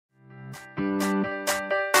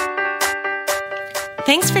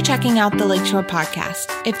Thanks for checking out the Lakeshore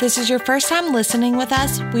Podcast. If this is your first time listening with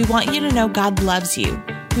us, we want you to know God loves you.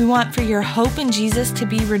 We want for your hope in Jesus to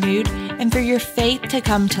be renewed and for your faith to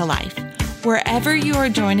come to life. Wherever you are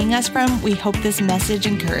joining us from, we hope this message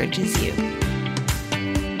encourages you.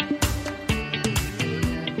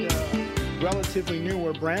 Relatively new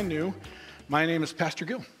or brand new, my name is Pastor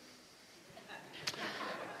Gil.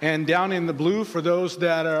 And down in the blue, for those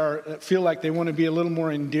that feel like they want to be a little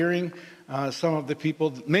more endearing, many of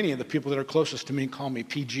the people that are closest to me call me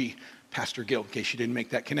PG, Pastor Gil, in case you didn't make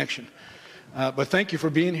that connection. But thank you for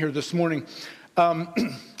being here this morning.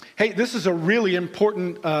 Hey, this is a really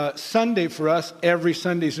important Sunday for us. Every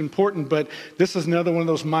Sunday is important, but this is another one of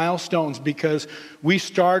those milestones because we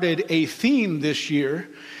started a theme this year,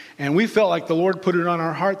 and we felt like the Lord put it on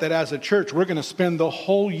our heart that as a church, we're going to spend the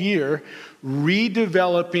whole year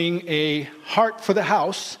redeveloping a heart for the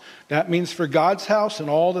house. That means for God's house and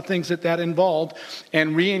all the things that involved,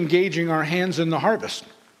 and re-engaging our hands in the harvest.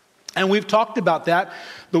 And we've talked about that.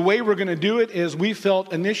 The way we're going to do it is we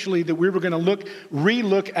felt initially that we were going to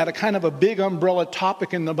relook at a kind of a big umbrella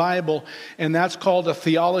topic in the Bible, and that's called a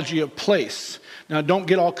theology of place. Now, don't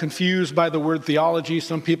get all confused by the word theology.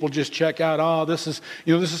 Some people just check out, this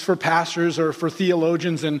is for pastors or for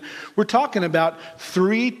theologians. And we're talking about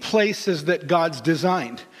three places that God's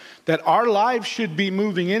designed, that our lives should be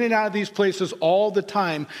moving in and out of these places all the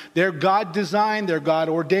time. They're God designed, they're God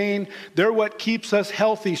ordained, they're what keeps us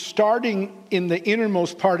healthy, starting in the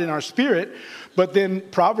innermost part in our spirit. But then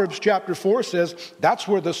Proverbs chapter 4 says that's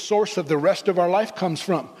where the source of the rest of our life comes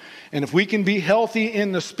from. And if we can be healthy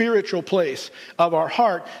in the spiritual place of our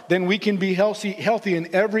heart, then we can be healthy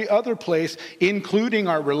in every other place, including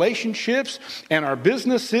our relationships and our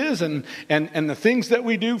businesses and the things that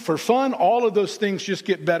we do for fun. All of those things just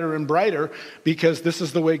get better and brighter because this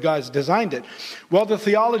is the way God's designed it. Well, the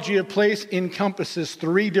theology of place encompasses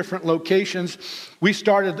three different locations. We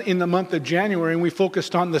started in the month of January and we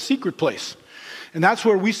focused on the secret place. And that's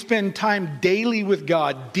where we spend time daily with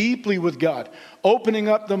God, deeply with God, opening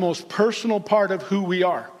up the most personal part of who we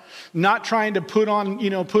are. Not trying to put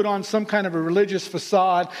on some kind of a religious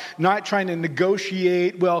facade, not trying to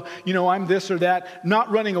negotiate, I'm this or that,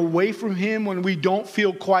 not running away from Him when we don't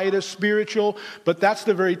feel quite as spiritual, but that's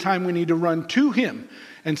the very time we need to run to Him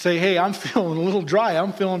and say, hey, I'm feeling a little dry.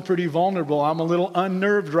 I'm feeling pretty vulnerable. I'm a little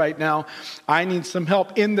unnerved right now. I need some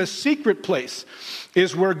help. In the secret place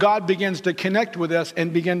is where God begins to connect with us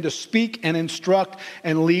and begin to speak and instruct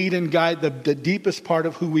and lead and guide the deepest part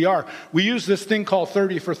of who we are. We use this thing called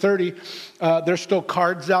 30 for 30. There's still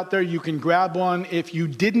cards out there. You can grab one. If you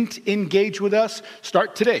didn't engage with us,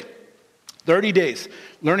 start today. 30 days,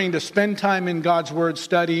 learning to spend time in God's Word,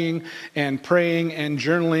 studying and praying and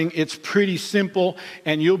journaling. It's pretty simple,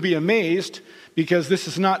 and you'll be amazed because this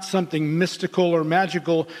is not something mystical or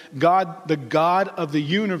magical. God, the God of the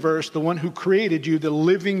universe, the one who created you, the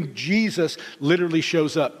living Jesus, literally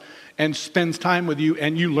shows up and spends time with you,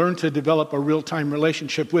 and you learn to develop a real-time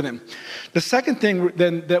relationship with Him. The second thing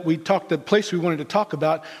then that the place we wanted to talk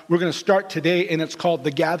about, we're going to start today, and it's called the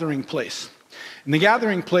gathering place. And the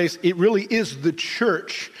gathering place, it really is the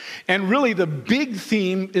church. And really the big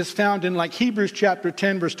theme is found in like Hebrews chapter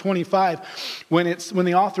 10, verse 25, when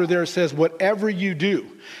the author there says, whatever you do,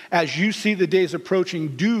 as you see the days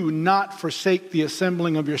approaching, do not forsake the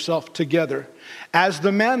assembling of yourself together, as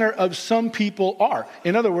the manner of some people are.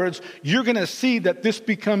 In other words, you're going to see that this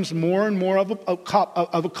becomes more and more of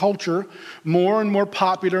a culture, more and more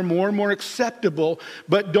popular, more and more acceptable,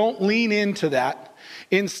 but don't lean into that.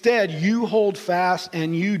 Instead, you hold fast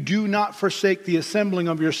and you do not forsake the assembling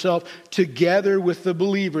of yourself together with the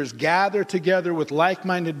believers. Gather together with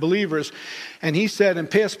like-minded believers. And he said,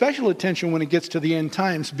 and pay special attention when it gets to the end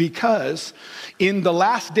times, because in the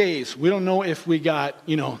last days, we don't know if we got,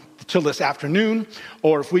 till this afternoon,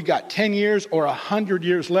 or if we got 10 years or 100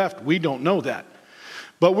 years left. We don't know that.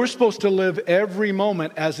 But we're supposed to live every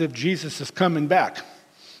moment as if Jesus is coming back.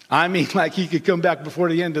 I mean, like He could come back before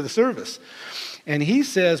the end of the service. And he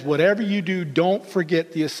says, whatever you do, don't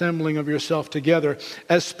forget the assembling of yourself together,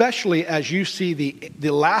 especially as you see the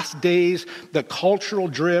last days, the cultural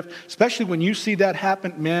drift, especially when you see that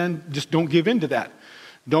happen, man, just don't give in to that.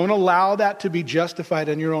 Don't allow that to be justified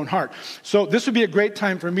in your own heart. So this would be a great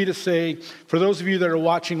time for me to say, for those of you that are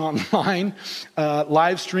watching online,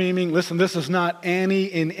 live streaming, listen, this is not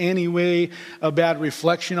in any way a bad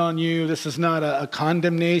reflection on you. This is not a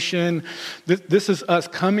condemnation. This is us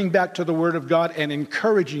coming back to the Word of God and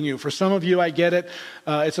encouraging you. For some of you, I get it.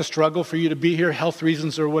 It's a struggle for you to be here, health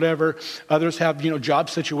reasons or whatever. Others have, job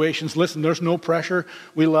situations. Listen, there's no pressure.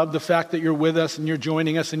 We love the fact that you're with us and you're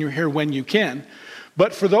joining us and you're here when you can.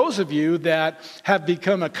 But for those of you that have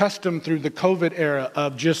become accustomed through the COVID era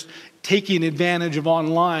of just taking advantage of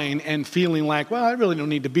online and feeling like, well, I really don't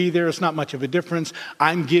need to be there. It's not much of a difference.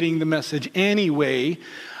 I'm getting the message anyway.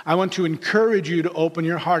 I want to encourage you to open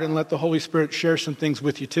your heart and let the Holy Spirit share some things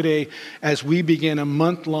with you today as we begin a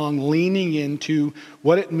month-long leaning into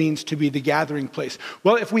what it means to be the gathering place.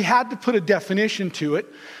 Well, if we had to put a definition to it,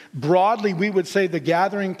 broadly, we would say the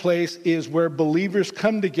gathering place is where believers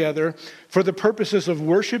come together for the purposes of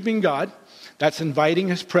worshiping God. That's inviting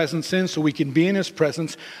His presence in so we can be in His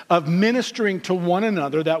presence, of ministering to one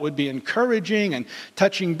another. That would be encouraging and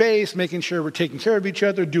touching base, making sure we're taking care of each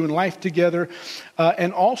other, doing life together,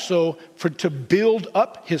 and also to build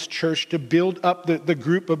up His church, to build up the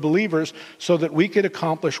group of believers so that we could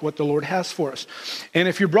accomplish what the Lord has for us. And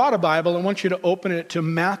if you brought a Bible, I want you to open it to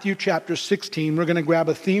Matthew chapter 16. We're going to grab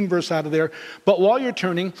a theme verse out of there. But while you're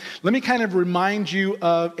turning, let me kind of remind you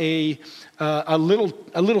of a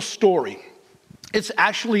little story. It's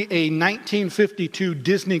actually a 1952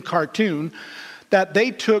 Disney cartoon that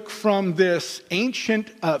they took from this ancient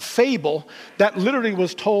fable that literally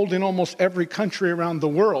was told in almost every country around the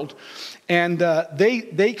world. And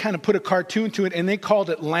they kind of put a cartoon to it, and they called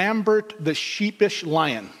it Lambert the Sheepish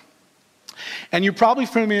Lion. And you're probably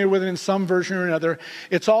familiar with it in some version or another.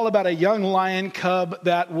 It's all about a young lion cub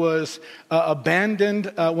that was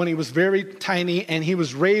abandoned when he was very tiny, and he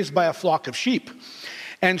was raised by a flock of sheep.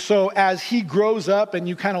 And so as he grows up, and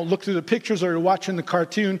you kind of look through the pictures or you're watching the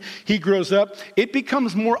cartoon, he grows up, it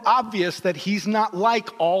becomes more obvious that he's not like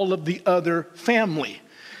all of the other family.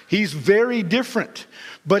 He's very different,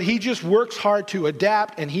 but he just works hard to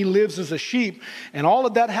adapt, and he lives as a sheep. And all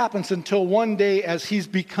of that happens until one day, as he's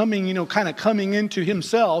becoming, kind of coming into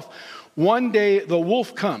himself, one day the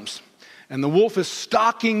wolf comes. And the wolf is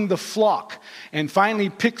stalking the flock and finally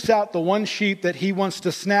picks out the one sheep that he wants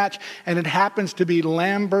to snatch. And it happens to be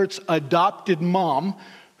Lambert's adopted mom,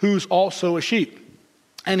 who's also a sheep.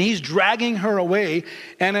 And he's dragging her away.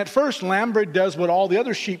 And at first, Lambert does what all the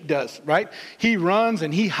other sheep does, right? He runs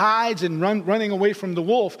and he hides and running away from the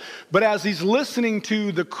wolf. But as he's listening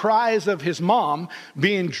to the cries of his mom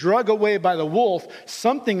being dragged away by the wolf,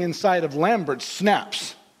 something inside of Lambert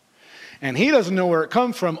snaps. And he doesn't know where it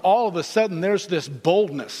comes from. All of a sudden, there's this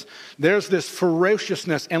boldness. There's this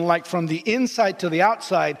ferociousness. And like from the inside to the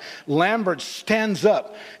outside, Lambert stands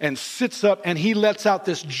up and sits up, and he lets out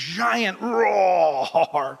this giant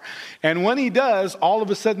roar. And when he does, all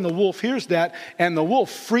of a sudden the wolf hears that, and the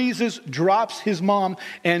wolf freezes, drops his mom,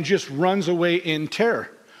 and just runs away in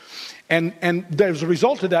terror. And as a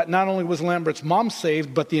result of that, not only was Lambert's mom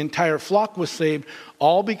saved, but the entire flock was saved,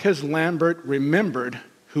 all because Lambert remembered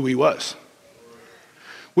who he was.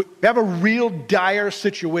 We have a real dire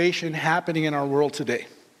situation happening in our world today.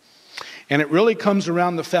 And it really comes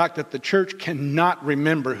around the fact that the church cannot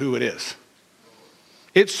remember who it is.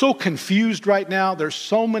 It's so confused right now. There's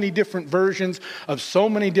so many different versions of so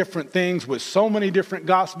many different things with so many different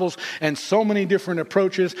gospels and so many different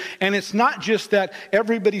approaches. And it's not just that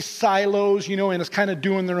everybody silos, and is kind of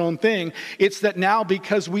doing their own thing. It's that now,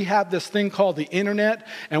 because we have this thing called the internet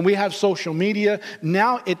and we have social media,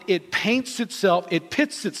 now it paints itself, it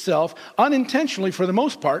pits itself unintentionally for the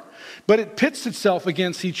most part, but it pits itself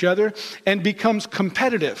against each other and becomes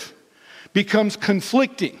competitive, becomes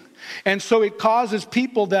conflicting. And so it causes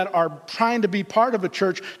people that are trying to be part of a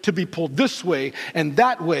church to be pulled this way, and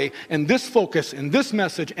this focus, and this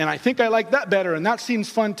message, and I think I like that better, and that seems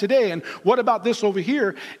fun today, and what about this over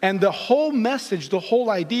here? And the whole message, the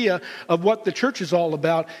whole idea of what the church is all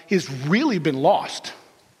about has really been lost.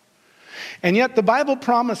 And yet the Bible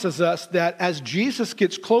promises us that as Jesus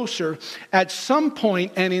gets closer, at some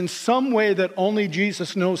point and in some way that only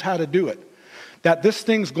Jesus knows how to do it, that this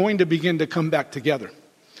thing's going to begin to come back together.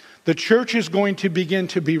 The church is going to begin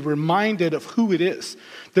to be reminded of who it is.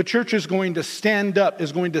 The church is going to stand up,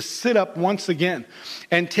 is going to sit up once again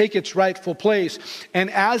and take its rightful place.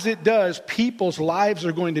 And as it does, people's lives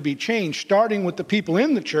are going to be changed, starting with the people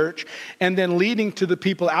in the church and then leading to the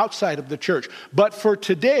people outside of the church. But for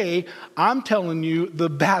today, I'm telling you,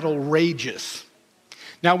 the battle rages.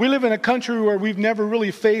 Now, we live in a country where we've never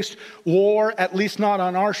really faced war, at least not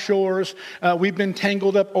on our shores. We've been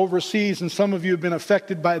tangled up overseas, and some of you have been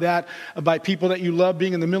affected by that, by people that you love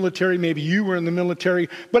being in the military. Maybe you were in the military.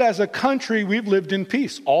 But as a country, we've lived in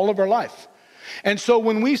peace all of our life. And so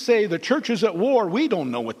when we say the church is at war, we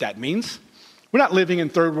don't know what that means. We're not living in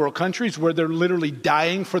third world countries where they're literally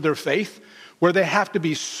dying for their faith, where they have to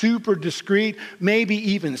be super discreet, maybe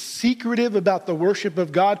even secretive about the worship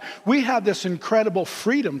of God. We have this incredible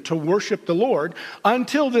freedom to worship the Lord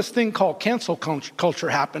until this thing called cancel culture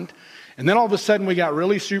happened. And then all of a sudden we got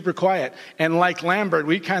really super quiet. And like Lambert,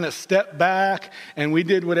 we kind of stepped back and we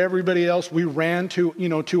did what everybody else, we ran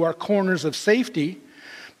to our corners of safety.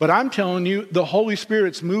 But I'm telling you, the Holy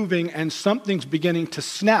Spirit's moving and something's beginning to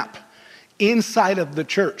snap inside of the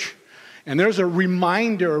church. And there's a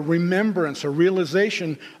reminder, a remembrance, a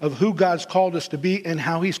realization of who God's called us to be and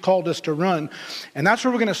how he's called us to run. And that's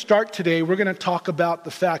where we're going to start today. We're going to talk about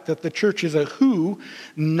the fact that the church is a who,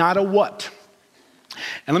 not a what.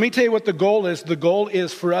 And let me tell you what the goal is. The goal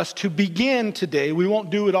is for us to begin today. We won't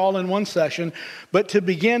do it all in one session, but to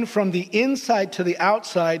begin from the inside to the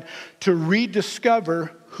outside to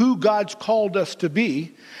rediscover who God's called us to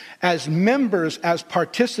be as members, as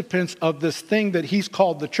participants of this thing that he's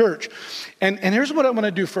called the church. And here's what I want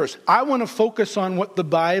to do first. I want to focus on what the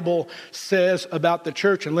Bible says about the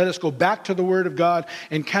church and let us go back to the Word of God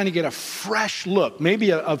and kind of get a fresh look,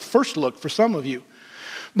 maybe a first look for some of you.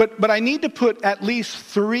 But I need to put at least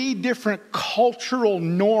 3 different cultural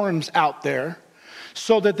norms out there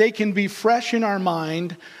so that they can be fresh in our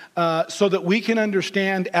mind, so that we can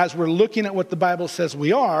understand as we're looking at what the Bible says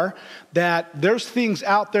we are, that there's things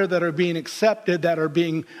out there that are being accepted, that are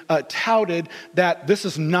being touted, that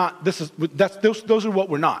those are what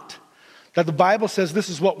we're not. That the Bible says this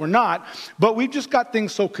is what we're not, but we've just got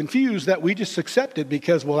things so confused that we just accept it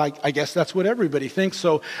because, well, I guess that's what everybody thinks,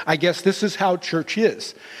 so I guess this is how church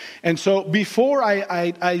is. And so before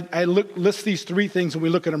I list these 3 things and we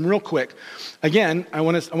look at them real quick, again, I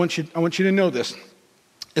want you to know this.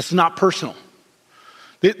 It's not personal.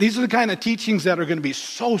 These are the kind of teachings that are going to be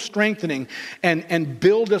so strengthening and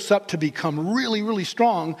build us up to become really, really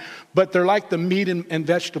strong, but they're like the meat and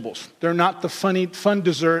vegetables. They're not the fun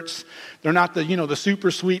desserts. They're not the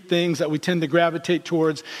super sweet things that we tend to gravitate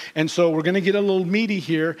towards. And so we're going to get a little meaty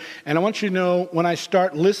here. And I want you to know when I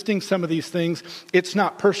start listing some of these things, it's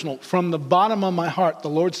not personal. From the bottom of my heart, the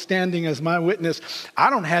Lord's standing as my witness.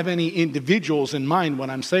 I don't have any individuals in mind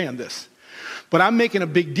when I'm saying this. But I'm making a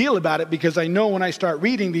big deal about it because I know when I start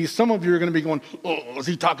reading these, some of you are going to be going, oh, is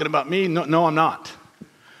he talking about me? No, I'm not. I'm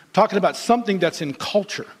talking about something that's in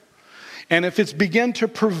culture. And if it's begun to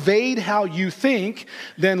pervade how you think,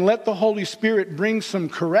 then let the Holy Spirit bring some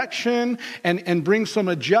correction and bring some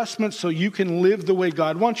adjustments so you can live the way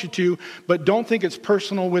God wants you to. But don't think it's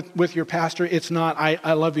personal with your pastor. It's not.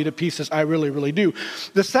 I love you to pieces. I really, really do.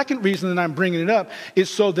 The second reason that I'm bringing it up is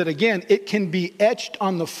so that, again, it can be etched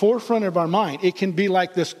on the forefront of our mind. It can be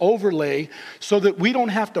like this overlay so that we don't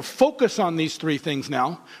have to focus on these 3 things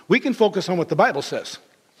now. We can focus on what the Bible says.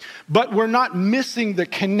 But we're not missing the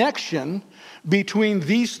connection between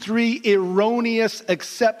these 3 erroneous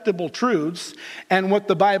acceptable truths and what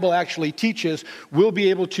the Bible actually teaches. We'll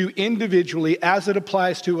be able to individually, as it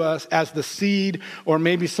applies to us, as the seed or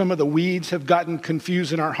maybe some of the weeds have gotten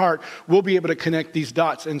confused in our heart, we'll be able to connect these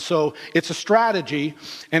dots. And so it's a strategy,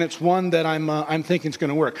 and it's one that I'm thinking is going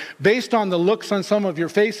to work. Based on the looks on some of your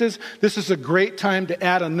faces, this is a great time to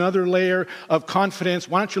add another layer of confidence.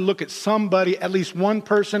 Why don't you look at somebody, at least one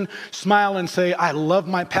person, smile and say, I love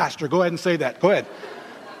my pastor. Go ahead and say that. Go ahead.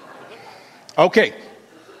 Okay.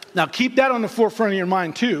 Now keep that on the forefront of your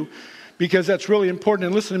mind too, because that's really important.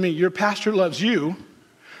 And listen to me, your pastor loves you,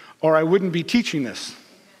 or I wouldn't be teaching this.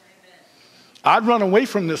 I'd run away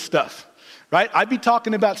from this stuff, right? I'd be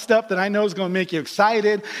talking about stuff that I know is going to make you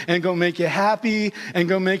excited and going to make you happy and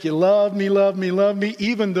going to make you love me,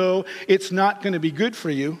 even though it's not going to be good for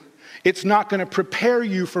you. It's not going to prepare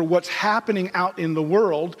you for what's happening out in the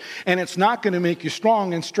world, and it's not going to make you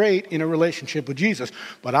strong and straight in a relationship with Jesus.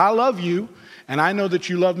 But I love you, and I know that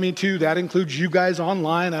you love me too. That includes you guys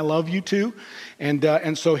online. I love you too.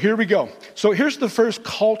 And so here we go. So here's the first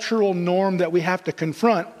cultural norm that we have to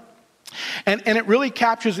confront. And it really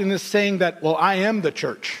captures in this saying that, well, I am the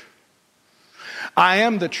church. I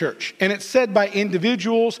am the church. And it's said by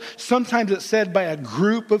individuals. Sometimes it's said by a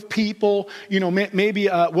group of people, maybe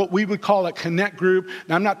what we would call a connect group.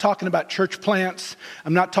 Now, I'm not talking about church plants.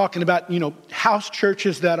 I'm not talking about, house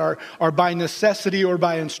churches that are by necessity or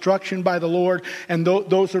by instruction by the Lord. And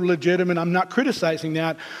those are legitimate. I'm not criticizing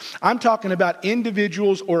that. I'm talking about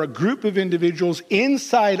individuals or a group of individuals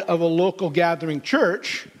inside of a local gathering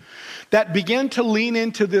church that begin to lean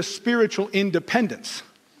into this spiritual independence.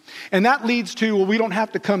 And that leads to, we don't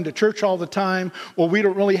have to come to church all the time, or we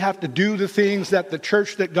don't really have to do the things that the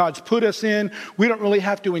church that God's put us in. We don't really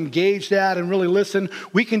have to engage that and really listen.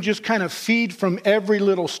 We can just kind of feed from every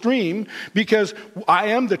little stream because I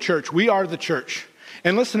am the church. We are the church.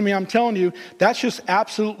 And listen to me, I'm telling you, that's just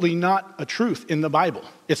absolutely not a truth in the Bible.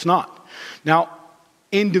 It's not. Now,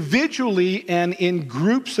 individually and in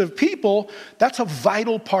groups of people, that's a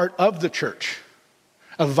vital part of the church.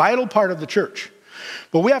 A vital part of the church.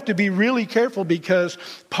 But we have to be really careful because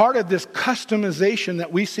part of this customization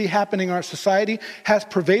that we see happening in our society has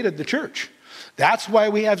pervaded the church. That's why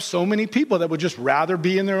we have so many people that would just rather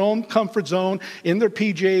be in their own comfort zone, in their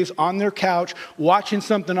PJs, on their couch, watching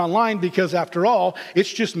something online because after all,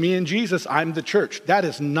 it's just me and Jesus, I'm the church. That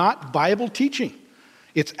is not Bible teaching.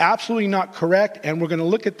 It's absolutely not correct, and we're going to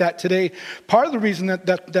look at that today. Part of the reason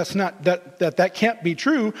that can't be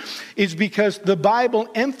true is because the Bible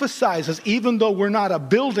emphasizes, even though we're not a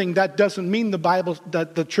building, that doesn't mean that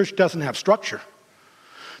the church doesn't have structure.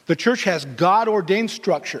 The church has God-ordained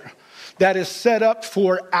structure that is set up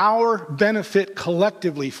for our benefit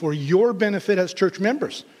collectively, for your benefit as church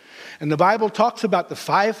members. And the Bible talks about the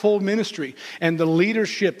fivefold ministry and the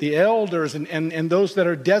leadership, the elders, and those that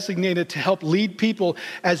are designated to help lead people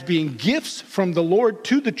as being gifts from the Lord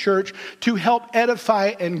to the church to help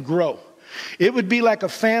edify and grow. It would be like a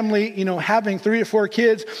family, having 3 or 4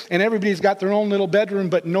 kids and everybody's got their own little bedroom,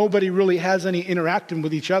 but nobody really has any interacting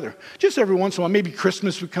with each other. Just every once in a while, maybe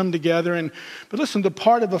Christmas we come together. But listen, the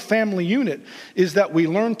part of a family unit is that we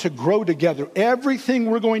learn to grow together. Everything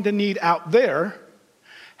we're going to need out there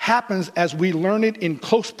happens as we learn it in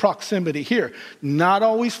close proximity here. Not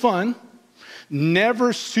always fun,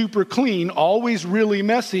 never super clean, always really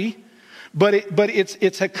messy, but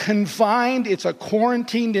it's a confined, it's a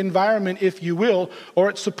quarantined environment, if you will, or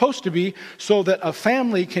it's supposed to be, so that a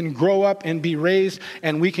family can grow up and be raised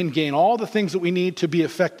and we can gain all the things that we need to be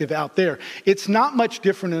effective out there. It's not much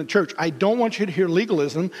different in the church. I don't want you to hear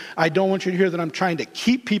legalism. I don't want you to hear that I'm trying to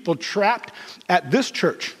keep people trapped at this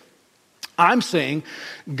church. I'm saying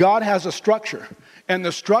God has a structure, and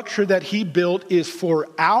the structure that he built is for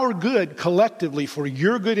our good collectively, for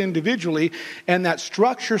your good individually, and that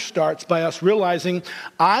structure starts by us realizing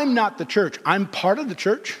I'm not the church. I'm part of the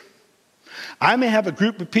church. I may have a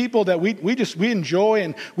group of people that we enjoy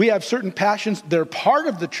and we have certain passions. They're part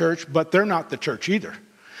of the church, but they're not the church either.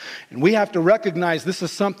 And we have to recognize this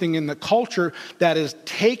is something in the culture that is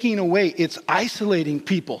taking away, it's isolating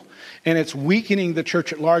people, and it's weakening the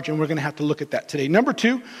church at large, and we're going to have to look at that today. Number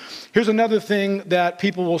 2, here's another thing that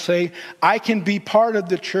people will say, I can be part of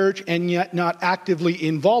the church and yet not actively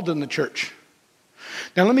involved in the church.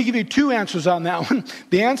 Now, let me give you 2 answers on that one.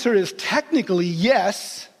 The answer is technically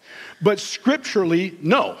yes, but scripturally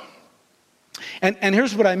no. And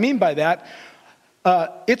here's what I mean by that.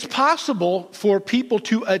 It's possible for people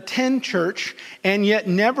to attend church and yet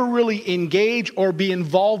never really engage or be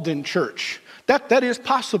involved in church. That is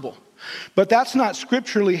possible. But that's not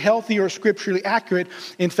scripturally healthy or scripturally accurate.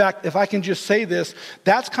 In fact, if I can just say this,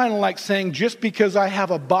 that's kind of like saying just because I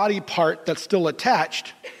have a body part that's still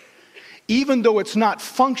attached, even though it's not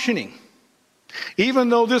functioning, even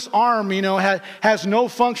though this arm, has no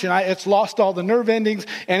function, it's lost all the nerve endings,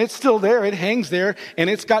 and it's still there, it hangs there, and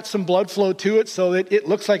it's got some blood flow to it, so that it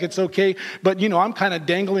looks like it's okay, but I'm kind of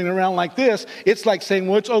dangling around like this. It's like saying,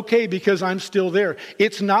 well, it's okay because I'm still there.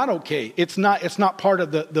 It's not okay. It's not part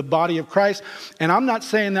of the body of Christ, and I'm not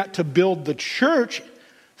saying that to build the church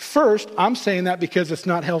first. I'm saying that because it's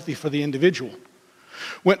not healthy for the individual.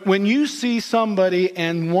 When you see somebody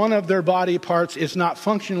and one of their body parts is not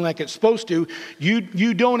functioning like it's supposed to,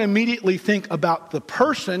 you don't immediately think about the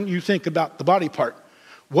person, you think about the body part.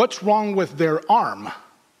 What's wrong with their arm?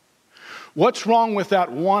 What's wrong with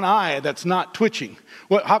that one eye that's not twitching?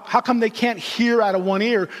 How come they can't hear out of one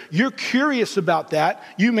ear? You're curious about that.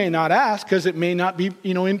 You may not ask because it may not be,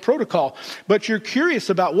 in protocol. But you're curious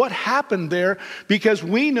about what happened there because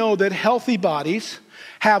we know that healthy bodies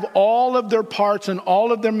have all of their parts and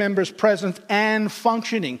all of their members present and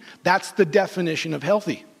functioning. That's the definition of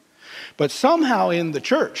healthy. But somehow in the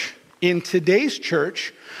church, in today's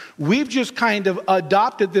church, we've just kind of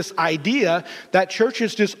adopted this idea that church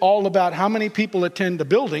is just all about how many people attend the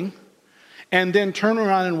building and then turn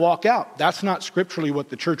around and walk out. That's not scripturally what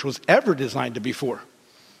the church was ever designed to be for.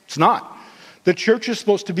 It's not. The church is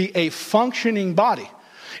supposed to be a functioning body.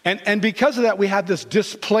 And because of that, we have this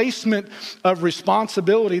displacement of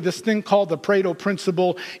responsibility, this thing called the Pareto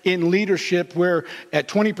principle in leadership, where at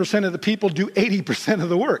 20% of the people do 80% of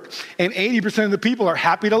the work. And 80% of the people are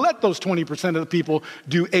happy to let those 20% of the people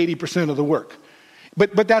do 80% of the work.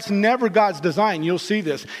 But that's never God's design. You'll see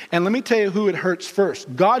this. And let me tell you who it hurts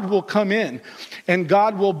first. God will come in, and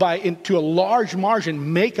God will, to a large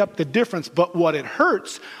margin, make up the difference. But what it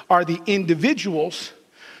hurts are the individuals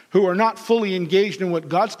who are not fully engaged in what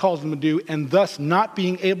God's called them to do, and thus not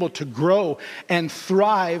being able to grow and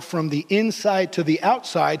thrive from the inside to the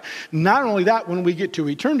outside. Not only that, when we get to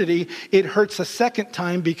eternity, it hurts a second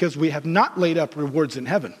time because we have not laid up rewards in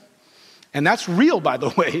heaven. And that's real, by the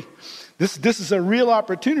way. This is a real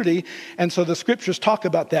opportunity, and so the scriptures talk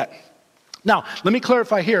about that. Now, let me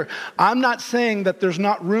clarify here. I'm not saying that there's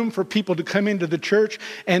not room for people to come into the church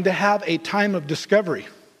and to have a time of discovery.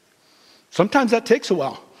 Sometimes that takes a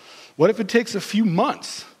while. What if it takes a few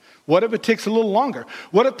months? What if it takes a little longer?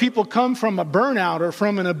 What if people come from a burnout or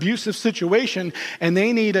from an abusive situation and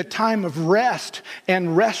they need a time of rest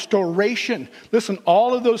and restoration? Listen,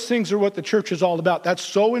 all of those things are what the church is all about. That's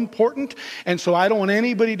so important. And so I don't want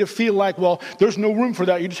anybody to feel like, well, there's no room for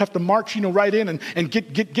that. You just have to march, right in and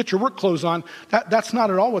get your work clothes on. That's not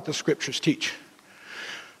at all what the scriptures teach.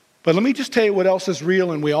 But let me just tell you what else is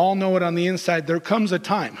real, and we all know it on the inside. There comes a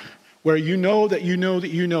time where you know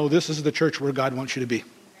this is the church where God wants you to be.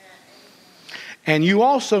 And you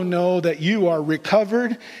also know that you are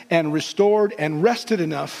recovered and restored and rested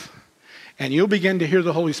enough, and you'll begin to hear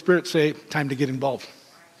the Holy Spirit say, time to get involved.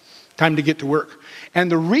 Time to get to work.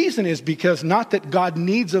 And the reason is because not that God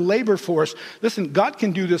needs a labor force. Listen, God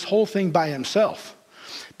can do this whole thing by himself.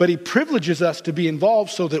 But he privileges us to be involved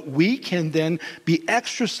so that we can then be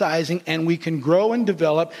exercising and we can grow and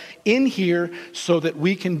develop in here so that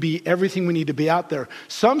we can be everything we need to be out there.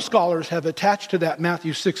 Some scholars have attached to that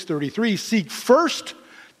Matthew 6:33, seek first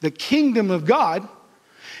the kingdom of God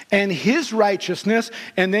and his righteousness,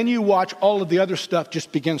 and then you watch all of the other stuff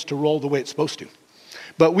just begins to roll the way it's supposed to.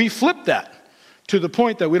 But we flip that to the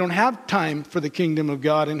point that we don't have time for the kingdom of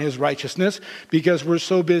God and his righteousness because we're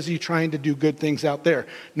so busy trying to do good things out there.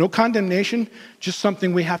 No condemnation, just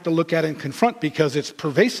something we have to look at and confront because it's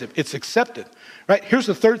pervasive, it's accepted. Right? Here's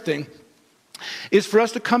the third thing, is for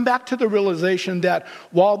us to come back to the realization that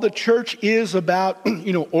while the church is about,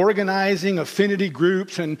 organizing affinity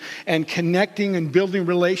groups and connecting and building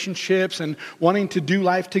relationships and wanting to do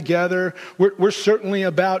life together, we're certainly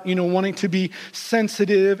about, wanting to be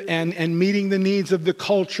sensitive and meeting the needs of the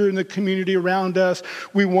culture and the community around us.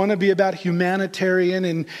 We want to be about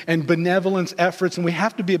humanitarian and benevolence efforts, and we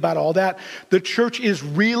have to be about all that. The church is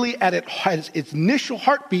really at its initial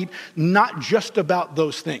heartbeat, not just about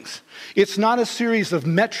those things. It's not a series of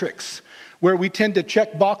metrics where we tend to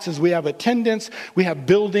check boxes. We have attendance, we have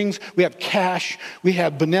buildings, we have cash, we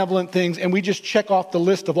have benevolent things, and we just check off the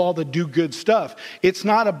list of all the do good stuff. It's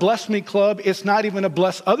not a bless me club. It's not even a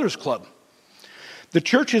bless others club. The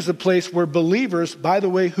church is a place where believers, by the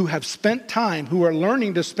way, who have spent time, who are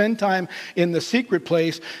learning to spend time in the secret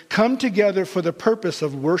place, come together for the purpose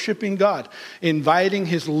of worshiping God, inviting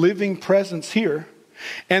his living presence here,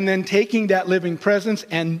 and then taking that living presence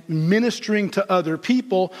and ministering to other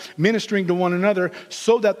people, ministering to one another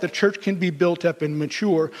so that the church can be built up and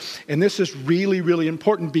mature. And this is really, really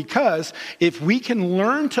important because if we can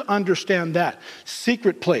learn to understand that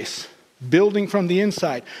secret place, building from the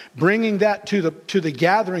inside, bringing that to the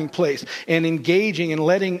gathering place and engaging and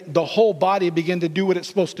letting the whole body begin to do what it's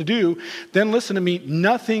supposed to do, then listen to me,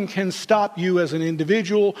 nothing can stop you as an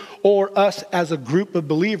individual or us as a group of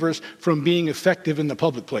believers from being effective in the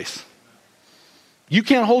public place. You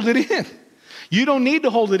can't hold it in. You don't need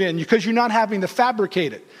to hold it in because you're not having to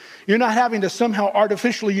fabricate it. You're not having to somehow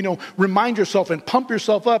artificially, remind yourself and pump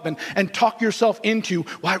yourself up and talk yourself into,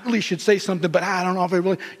 well, I really should say something, but I don't know if I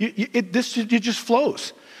really, it just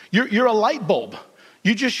flows. You're a light bulb.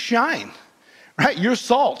 You just shine, right? You're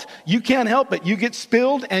salt. You can't help it. You get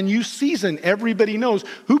spilled and you season. Everybody knows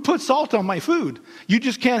who put salt on my food. You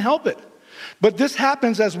just can't help it. But this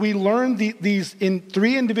happens as we learn these in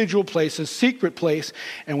three individual places, secret place,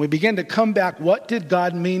 and we begin to come back. What did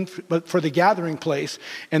God mean for the gathering place?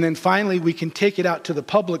 And then finally, we can take it out to the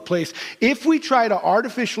public place. If we try to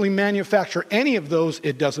artificially manufacture any of those,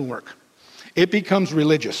 it doesn't work. It becomes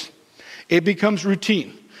religious. It becomes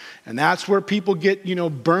routine. And that's where people get,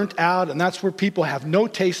 burnt out, and that's where people have no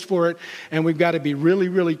taste for it, and we've got to be really,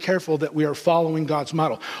 really careful that we are following God's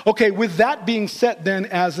model. Okay, with that being set then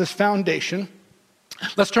as this foundation,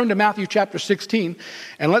 Let's turn to Matthew chapter 16,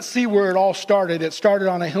 and let's see where it all started. It started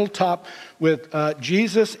on a hilltop with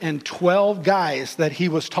Jesus and 12 guys that he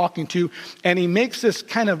was talking to, and he makes this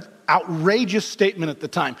kind of outrageous statement at the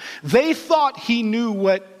time. They thought they knew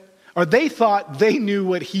what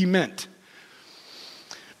he meant,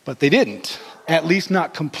 but they didn't, at least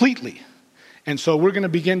not completely. And so we're going to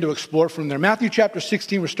begin to explore from there. Matthew chapter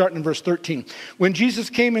 16, we're starting in verse 13. When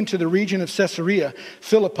Jesus came into the region of Caesarea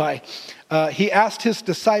Philippi, he asked his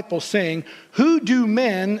disciples, saying, "Who do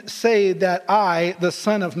men say that I, the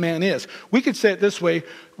Son of Man, is?" We could say it this way.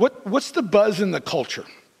 What's the buzz in the culture?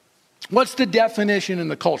 What's the definition in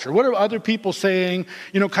the culture? What are other people saying?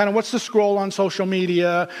 Kind of what's the scroll on social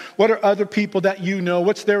media? What are other people that you know?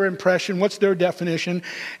 What's their impression? What's their definition?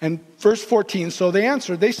 And verse 14, so they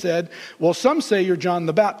answered, they said, "Well, some say you're John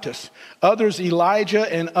the Baptist, others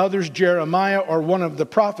Elijah, and others Jeremiah or one of the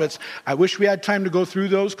prophets." I wish we had time to go through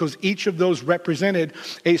those, because each of those represented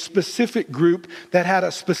a specific group that had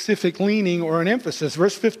a specific leaning or an emphasis.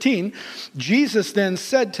 Verse 15, Jesus then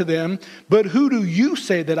said to them, "But who do you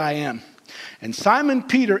say that I am?" And Simon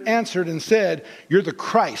Peter answered and said, "You're the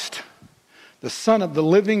Christ, the Son of the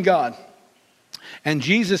living God." And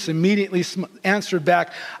Jesus immediately answered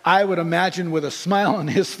back, I would imagine with a smile on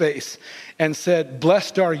his face, and said,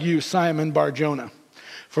 "Blessed are you, Simon Bar-Jonah,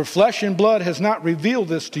 for flesh and blood has not revealed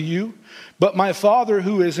this to you, but my Father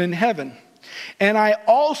who is in heaven. And I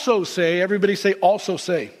also say," everybody say, "also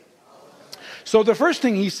say." So the first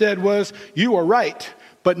thing he said was, you are right,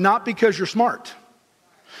 but not because you're smart.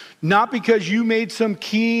 Not because you made some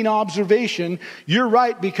keen observation. You're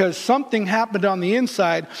right because something happened on the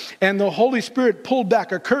inside and the Holy Spirit pulled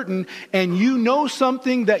back a curtain, and you know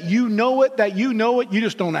something that you know it. You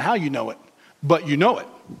just don't know how you know it, but you know it.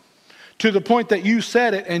 To the point that you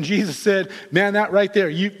said it, and Jesus said, "Man, that right there,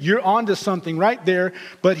 you're onto something right there."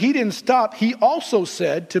 But he didn't stop. He also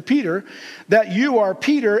said to Peter that you are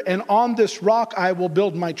Peter, and on this rock I will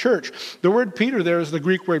build my church. The word Peter there is the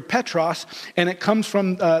Greek word Petros, and it comes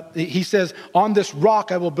from, he says, "On this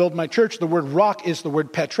rock I will build my church." The word rock is the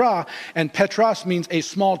word Petra, and Petros means a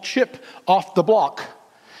small chip off the block.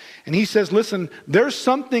 And he says, listen, there's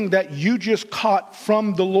something that you just caught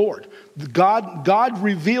from the Lord. God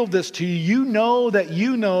revealed this to you. You know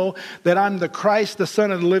that I'm the Christ, the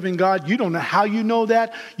Son of the living God. You don't know how you know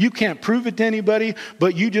that. You can't prove it to anybody,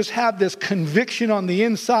 but you just have this conviction on the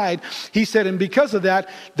inside. He said, and because of that,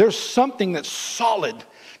 there's something that's solid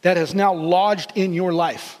that has now lodged in your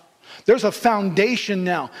life. There's a foundation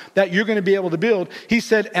now that you're going to be able to build. He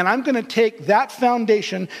said, and I'm going to take that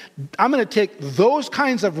foundation, I'm going to take those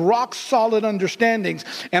kinds of rock solid understandings,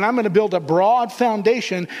 and I'm going to build a broad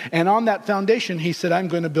foundation. And on that foundation, he said, I'm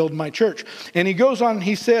going to build my church. And he goes on,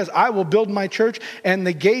 he says, I will build my church, and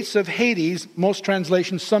the gates of Hades, most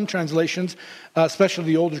translations, some translations, especially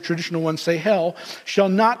the older traditional ones say hell, shall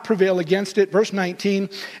not prevail against it. Verse 19,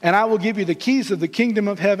 and I will give you the keys of the kingdom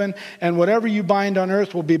of heaven, and whatever you bind on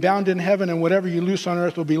earth will be bound in heaven, and whatever you loose on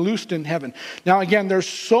earth will be loosed in heaven. Now again, there's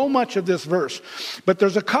so much of this verse, but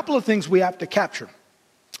there's a couple of things we have to capture.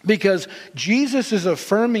 Because Jesus is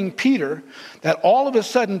affirming Peter that all of a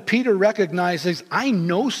sudden Peter recognizes, I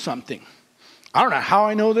know something. I don't know how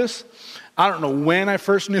I know this. I don't know when I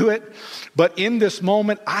first knew it, but in this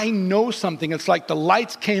moment, I know something. It's like the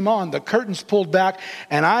lights came on, the curtains pulled back,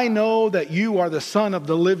 and I know that you are the Son of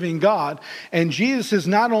the living God. And Jesus is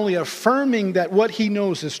not only affirming that what he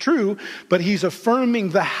knows is true, but he's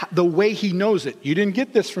affirming the way he knows it. You didn't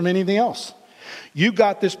get this from anything else. You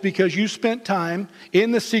got this because you spent time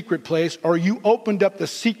in the secret place, or you opened up the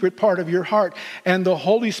secret part of your heart, and the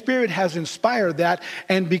Holy Spirit has inspired that.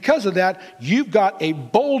 And because of that, you've got a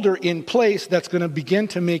boulder in place that's going to begin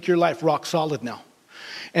to make your life rock solid now.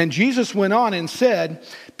 And Jesus went on and said,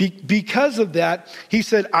 because of that, he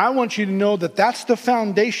said, I want you to know that that's the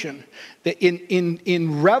foundation. That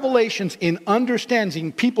in revelations, in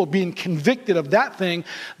understanding, people being convicted of that thing,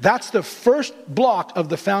 that's the first block of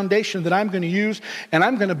the foundation that I'm going to use, and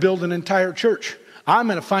I'm going to build an entire church. I'm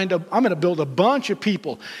going to build a bunch of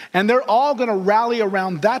people, and they're all going to rally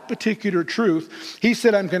around that particular truth. He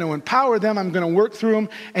said, I'm going to empower them, I'm going to work through them,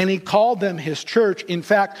 and he called them his church. In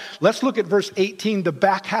fact, let's look at verse 18, the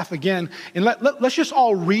back half again, and let's just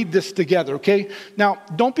all read this together, okay? Now,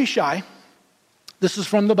 don't be shy. This is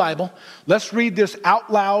from the Bible. Let's read this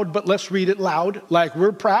out loud, but let's read it loud, like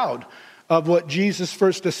we're proud of what Jesus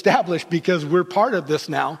first established, because we're part of this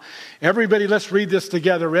now. Everybody, let's read this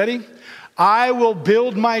together. Ready? I will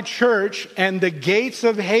build my church, and the gates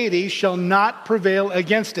of Hades shall not prevail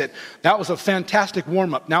against it. That was a fantastic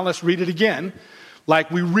warm-up. Now let's read it again, like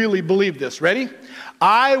we really believe this. Ready?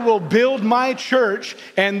 I will build my church,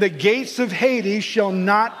 and the gates of Hades shall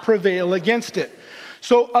not prevail against it.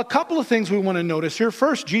 So a couple of things we want to notice here.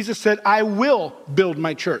 First, Jesus said, I will build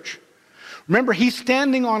my church. Remember, he's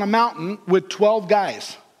standing on a mountain with 12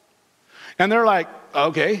 guys. And they're like,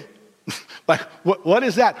 okay, like, what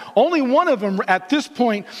is that? Only one of them at this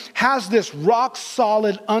point has this rock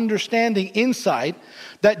solid understanding inside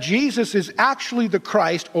that Jesus is actually the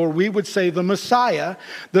Christ, or we would say the Messiah,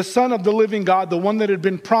 the Son of the living God, the one that had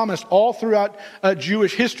been promised all throughout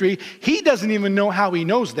Jewish history. He doesn't even know how he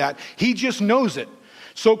knows that. He just knows it.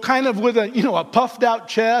 So kind of with a puffed out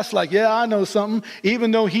chest, like, yeah, I know something,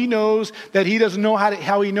 even though he knows that he doesn't know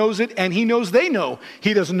how he knows it, and he knows they know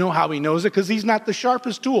he doesn't know how he knows it because he's not the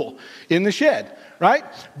sharpest tool in the shed, right?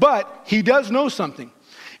 But he does know something.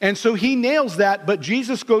 And so he nails that, but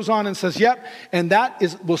Jesus goes on and says, yep, and that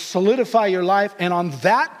will solidify your life. And on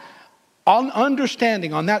that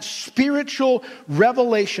understanding, on that spiritual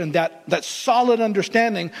revelation, that solid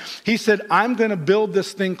understanding, he said, I'm going to build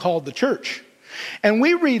this thing called the church. And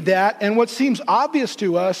we read that, and what seems obvious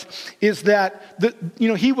to us is that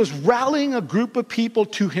he was rallying a group of people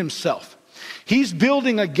to himself. He's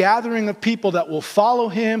building a gathering of people that will follow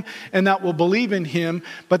him and that will believe in him.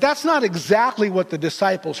 But that's not exactly what the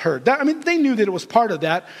disciples heard. They knew that it was part of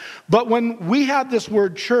that. But when we have this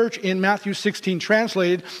word church in Matthew 16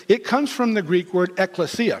 translated, it comes from the Greek word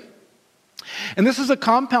ekklesia. And this is a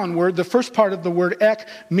compound word. The first part of the word ek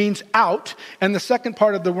means out, and the second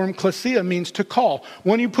part of the word klesia means to call.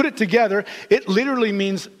 When you put it together, it literally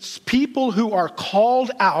means people who are called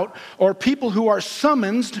out, or people who are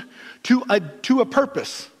summoned to a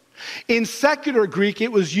purpose. In secular Greek,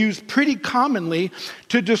 it was used pretty commonly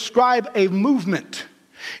to describe a movement.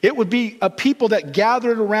 It would be a people that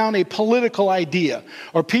gathered around a political idea,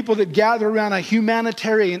 or people that gathered around a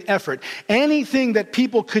humanitarian effort. Anything that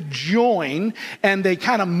people could join, and they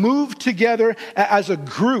kind of moved together as a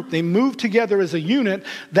group. They moved together as a unit.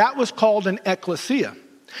 That was called an ekklesia.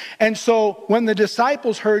 And so when the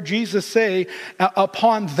disciples heard Jesus say,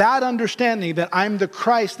 upon that understanding that I'm the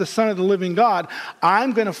Christ, the Son of the living God,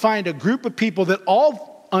 I'm going to find a group of people that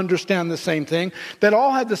all understand the same thing, that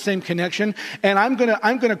all have the same connection, and I'm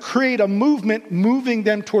going to create a movement moving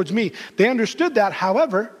them towards me. They understood that.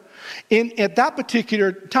 However, at that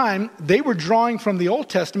particular time, they were drawing from the Old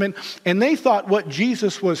Testament, and they thought what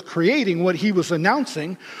Jesus was creating, what he was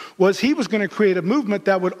announcing, was he was going to create a movement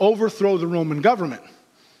that would overthrow the Roman government.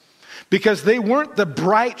 Because they weren't the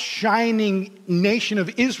bright, shining nation of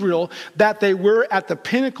Israel that they were at the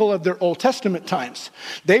pinnacle of their Old Testament times.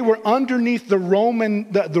 They were underneath the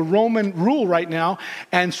Roman rule right now.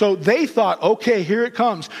 And so they thought, okay, here it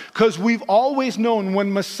comes. Because we've always known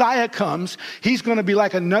when Messiah comes, he's going to be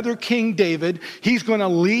like another King David. He's going to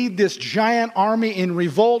lead this giant army in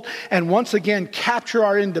revolt and once again capture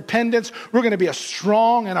our independence. We're going to be a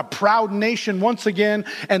strong and a proud nation once again.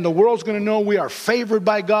 And the world's going to know we are favored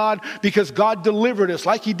by God, because God delivered us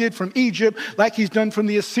like he did from Egypt, like he's done from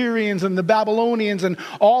the Assyrians and the Babylonians and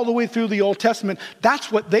all the way through the Old Testament.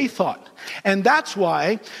 That's what they thought. And that's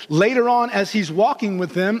why later on, as he's walking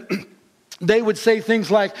with them, they would say things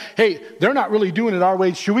like, hey, they're not really doing it our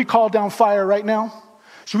way. Should we call down fire right now?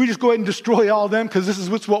 Should we just go ahead and destroy all of them? Because this is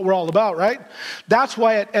what we're all about, right? That's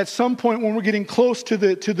why at some point when we're getting close to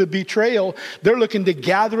the betrayal, they're looking to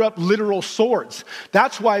gather up literal swords.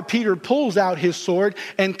 That's why Peter pulls out his sword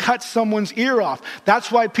and cuts someone's ear off. That's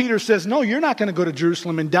why Peter says, no, you're not going to go to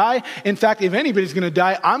Jerusalem and die. In fact, if anybody's going to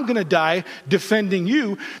die, I'm going to die defending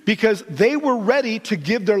you, because they were ready to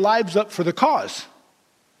give their lives up for the cause.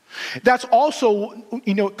 That's also,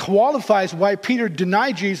 qualifies why Peter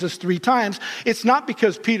denied Jesus 3 times. It's not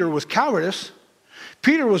because Peter was cowardice.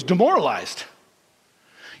 Peter was demoralized.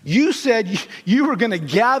 You said you were going to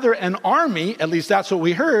gather an army, at least that's what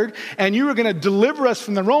we heard, and you were going to deliver us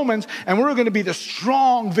from the Romans, and we were going to be the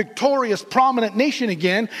strong, victorious, prominent nation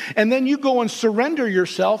again, and then you go and surrender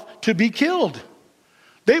yourself to be killed.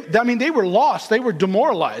 They were lost. They were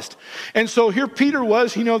demoralized. And so here Peter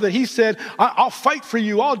was, that he said, I'll fight for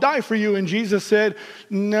you. I'll die for you. And Jesus said,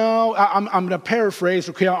 no, I'm going to paraphrase.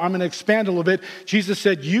 Okay, I'm going to expand a little bit. Jesus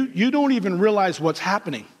said, you don't even realize what's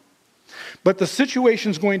happening. But the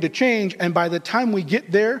situation's going to change. And by the time we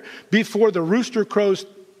get there, before the rooster crows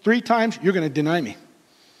 3 times, you're going to deny me.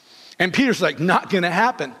 And Peter's like, not going to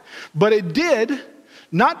happen. But it did.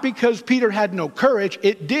 Not because Peter had no courage,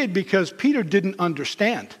 it did because Peter didn't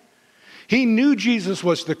understand. He knew Jesus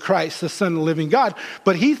was the Christ, the Son of the living God,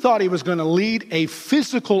 but he thought he was going to lead a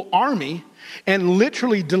physical army and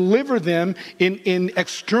literally deliver them in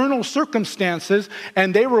external circumstances,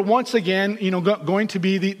 and they were once again, going to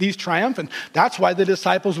be these triumphant. That's why the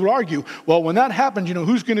disciples would argue, well, when that happens,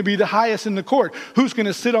 who's going to be the highest in the court? Who's going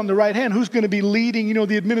to sit on the right hand? Who's going to be leading,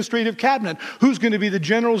 the administrative cabinet? Who's going to be the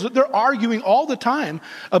generals? They're arguing all the time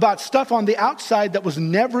about stuff on the outside that was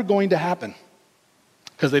never going to happen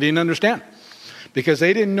because they didn't understand. Because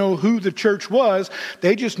they didn't know who the church was.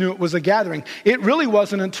 They just knew it was a gathering. It really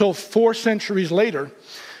wasn't until 4 centuries later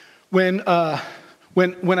when a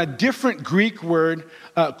different Greek word,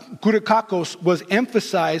 kurikakos, was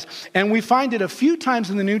emphasized. And we find it a few times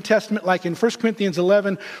in the New Testament, like in 1 Corinthians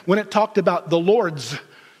 11, when it talked about the Lord's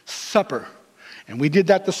Supper. And we did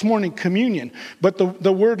that this morning, communion. But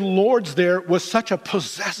the word Lord's there was such a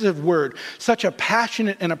possessive word, such a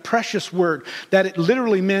passionate and a precious word, that it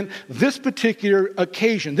literally meant this particular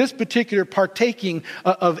occasion, this particular partaking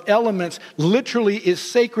of elements literally is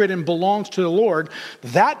sacred and belongs to the Lord.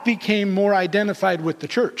 That became more identified with the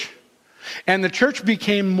church. And the church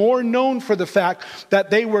became more known for the fact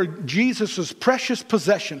that they were Jesus' precious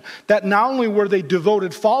possession, that not only were they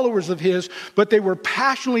devoted followers of his, but they were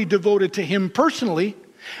passionately devoted to him personally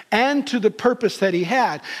and to the purpose that he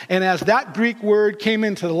had. And as that Greek word came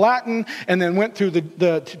into the Latin and then went through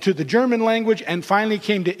to the German language and finally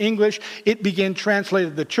came to English, it began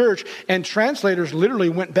translated the church, and translators literally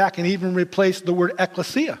went back and even replaced the word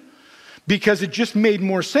ecclesia, because it just made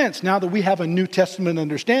more sense now that we have a New Testament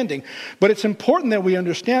understanding. But it's important that we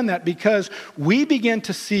understand that, because we begin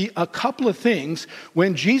to see a couple of things.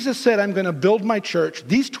 When Jesus said, I'm going to build my church,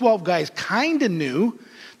 these 12 guys kind of knew.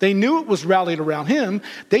 They knew it was rallied around him.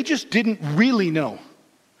 They just didn't really know.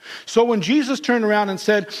 So when Jesus turned around and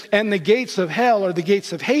said, and the gates of hell or the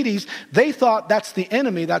gates of Hades, they thought that's the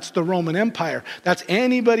enemy, that's the Roman Empire. That's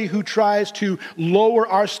anybody who tries to lower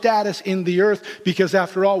our status in the earth, because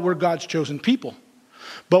after all, we're God's chosen people.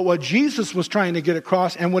 But what Jesus was trying to get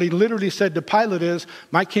across, and what he literally said to Pilate is,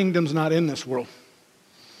 my kingdom's not in this world.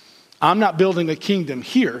 I'm not building a kingdom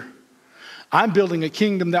here. I'm building a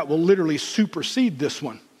kingdom that will literally supersede this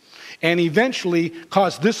one, and eventually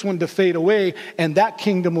cause this one to fade away, and that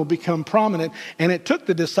kingdom will become prominent. And it took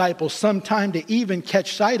the disciples some time to even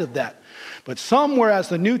catch sight of that. But somewhere as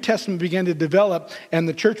the New Testament began to develop and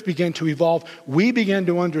the church began to evolve, we began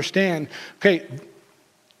to understand, okay,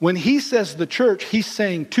 when he says the church, he's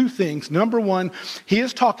saying two things. Number one, he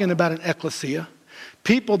is talking about an ecclesia,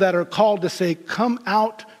 people that are called to say, come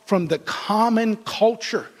out from the common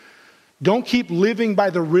culture. Don't keep living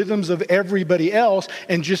by the rhythms of everybody else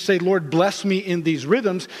and just say, Lord, bless me in these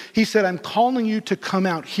rhythms. He said, I'm calling you to come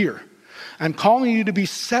out here. I'm calling you to be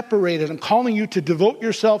separated. I'm calling you to devote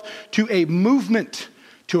yourself to a movement,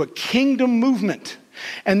 to a kingdom movement.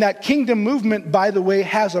 And that kingdom movement, by the way,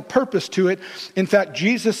 has a purpose to it. In fact,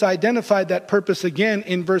 Jesus identified that purpose again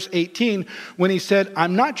in verse 18 when he said,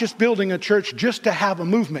 I'm not just building a church just to have a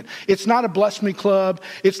movement. It's not a bless me club.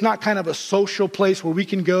 It's not kind of a social place where we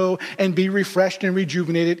can go and be refreshed and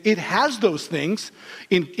rejuvenated. It has those things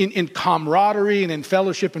in camaraderie and in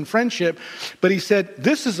fellowship and friendship. But he said,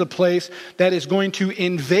 this is a place that is going to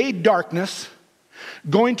invade darkness,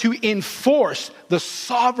 going to enforce the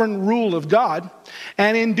sovereign rule of God,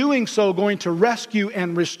 and in doing so, going to rescue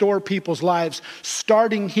and restore people's lives,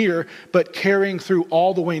 starting here, but carrying through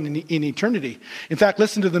all the way in eternity. In fact,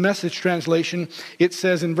 listen to the Message translation. It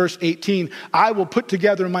says in verse 18, I will put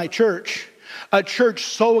together my church, a church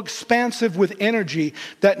so expansive with energy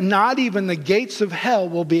that not even the gates of hell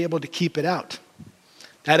will be able to keep it out.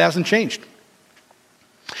 That hasn't changed.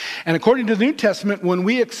 And according to the New Testament, when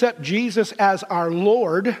we accept Jesus as our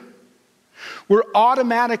Lord, we're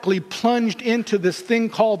automatically plunged into this thing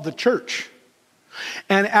called the church.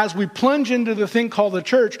 And as we plunge into the thing called the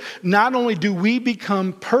church, not only do we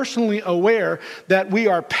become personally aware that we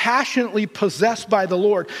are passionately possessed by the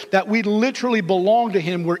Lord, that we literally belong to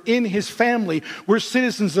him, we're in his family, we're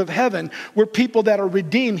citizens of heaven, we're people that are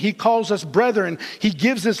redeemed, he calls us brethren, he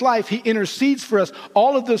gives his life, he intercedes for us.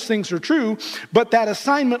 All of those things are true, but that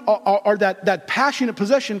assignment or that passionate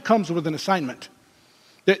possession comes with an assignment.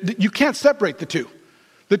 You can't separate the two.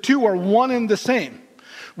 The two are one and the same.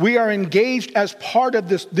 We are engaged as part of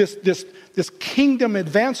this kingdom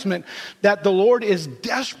advancement that the Lord is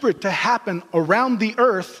desperate to happen around the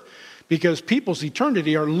earth, because people's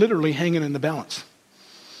eternity are literally hanging in the balance.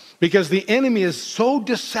 Because the enemy is so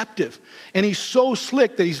deceptive and he's so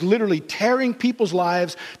slick that he's literally tearing people's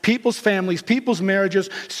lives, people's families, people's marriages,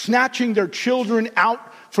 snatching their children out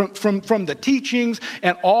from the teachings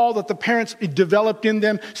and all that the parents developed in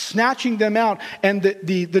them, snatching them out. And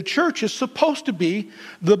the church is supposed to be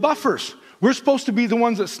the buffers. We're supposed to be the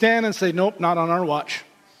ones that stand and say, nope, not on our watch.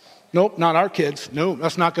 Nope, not our kids. No,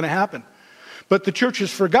 that's not going to happen. But the church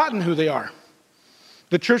has forgotten who they are.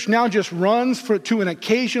 The church now just runs to an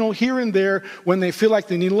occasional here and there when they feel like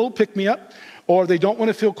they need a little pick-me-up, or they don't want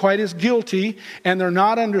to feel quite as guilty, and they're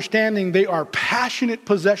not understanding they are passionate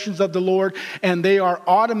possessions of the Lord, and they are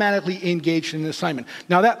automatically engaged in an assignment.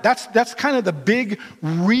 Now that's kind of the big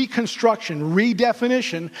reconstruction,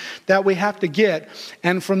 redefinition that we have to get.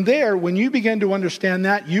 And from there, when you begin to understand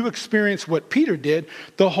that, you experience what Peter did.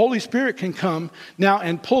 The Holy Spirit can come now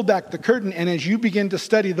and pull back the curtain, and as you begin to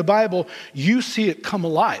study the Bible, you see it come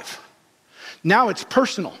alive. Now it's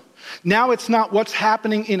personal. Now it's not what's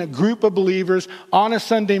happening in a group of believers on a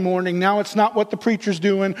Sunday morning. Now it's not what the preacher's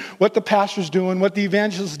doing, what the pastor's doing, what the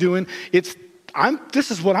evangelist's doing.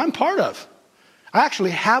 This is what I'm part of. I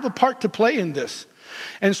actually have a part to play in this.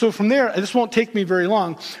 And so from there, this won't take me very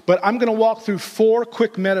long, but I'm going to walk through 4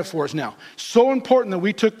 quick metaphors now. So important that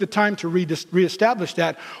we took the time to reestablish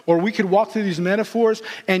that, or we could walk through these metaphors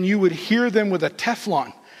and you would hear them with a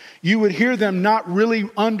Teflon. You would hear them not really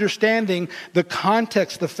understanding the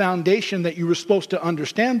context, the foundation that you were supposed to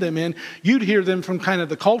understand them in. You'd hear them from kind of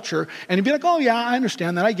the culture, and you'd be like, oh yeah, I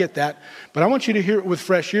understand that, I get that. But I want you to hear it with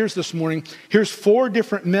fresh ears this morning. Here's 4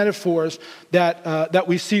 different metaphors that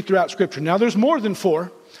we see throughout Scripture. Now there's more than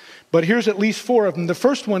 4, but here's at least 4 of them. The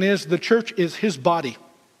first one is the church is his body.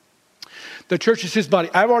 The church is his body.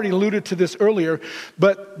 I've already alluded to this earlier,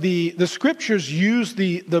 but the scriptures use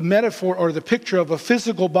the metaphor or the picture of a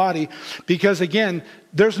physical body because, again,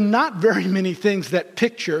 there's not very many things that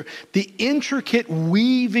picture the intricate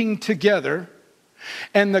weaving together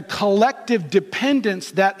and the collective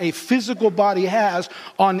dependence that a physical body has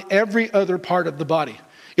on every other part of the body.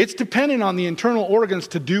 It's dependent on the internal organs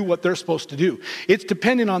to do what they're supposed to do. It's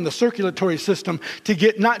dependent on the circulatory system to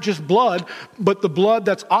get not just blood, but the blood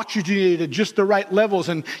that's oxygenated at just the right levels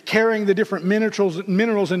and carrying the different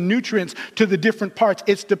minerals and nutrients to the different parts.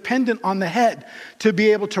 It's dependent on the head to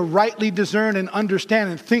be able to rightly discern and understand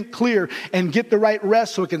and think clear and get the right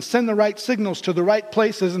rest so it can send the right signals to the right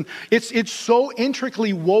places. And it's so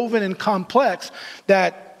intricately woven and complex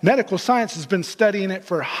that medical science has been studying it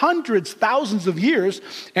for hundreds, thousands of years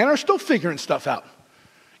and are still figuring stuff out.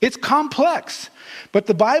 It's complex. But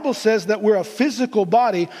the Bible says that we're a physical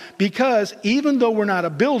body because even though we're not a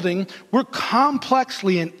building, we're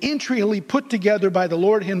complexly and intricately put together by the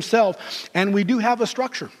Lord himself, and we do have a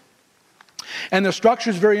structure. And the structure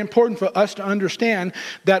is very important for us to understand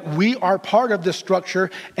that we are part of this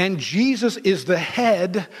structure, and Jesus is the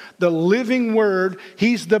head, the living word.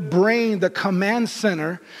 He's the brain, the command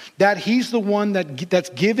center, that he's the one that's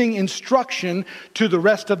giving instruction to the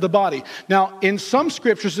rest of the body. Now, in some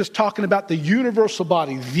scriptures, it's talking about the universal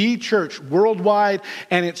body, the church, worldwide,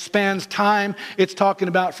 and it spans time. It's talking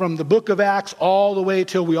about from the book of Acts all the way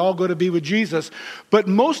till we all go to be with Jesus. But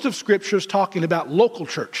most of scripture is talking about local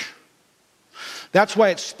church. That's why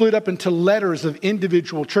it's split up into letters of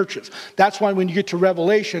individual churches. That's why when you get to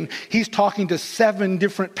Revelation, he's talking to 7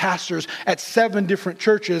 different pastors at 7 different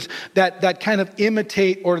churches that kind of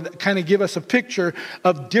imitate or kind of give us a picture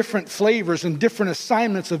of different flavors and different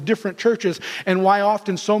assignments of different churches, and why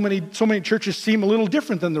often so many churches seem a little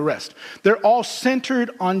different than the rest. They're all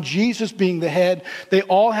centered on Jesus being the head. They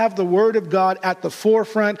all have the Word of God at the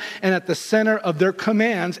forefront and at the center of their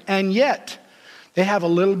commands, and yet they have a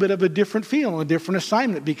little bit of a different feel, a different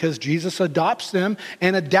assignment, because Jesus adopts them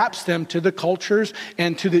and adapts them to the cultures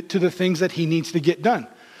and to the things that he needs to get done.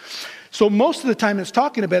 So most of the time it's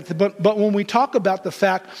talking about it, but when we talk about the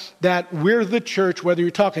fact that we're the church, whether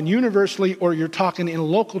you're talking universally or you're talking in a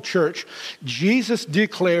local church, Jesus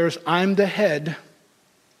declares, I'm the head,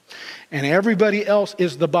 and everybody else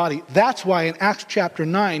is the body. That's why in Acts chapter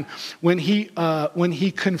 9, when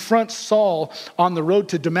he confronts Saul on the road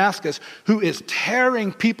to Damascus, who is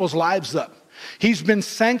tearing people's lives up, he's been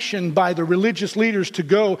sanctioned by the religious leaders to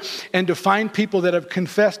go and to find people that have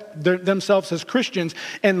confessed themselves as Christians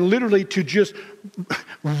and literally to just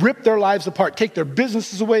rip their lives apart, take their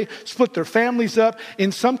businesses away, split their families up.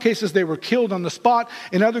 In some cases, they were killed on the spot.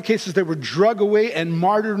 In other cases, they were drug away and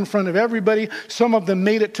martyred in front of everybody. Some of them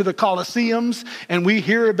made it to the Colosseums, and we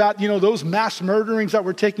hear about, those mass murderings that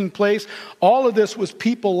were taking place. All of this was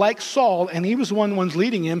people like Saul, and he was the ones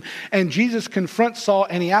leading him. And Jesus confronts Saul,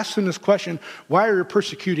 and he asks him this question, why are you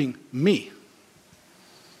persecuting me?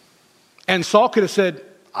 And Saul could have said,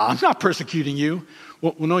 I'm not persecuting you.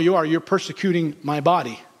 Well, no, you are. You're persecuting my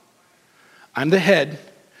body. I'm the head,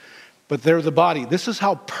 but they're the body. This is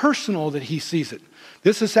how personal that he sees it.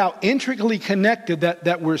 This is how intricately connected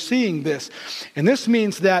that we're seeing this. And this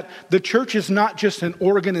means that the church is not just an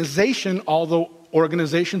organization, although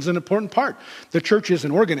organization is an important part. The church is an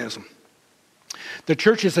organism. The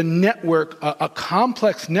church is a network, a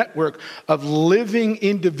complex network of living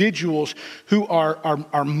individuals who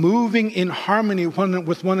are moving in harmony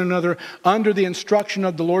with one another under the instruction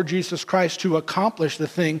of the Lord Jesus Christ to accomplish the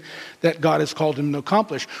thing that God has called him to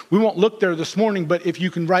accomplish. We won't look there this morning, but if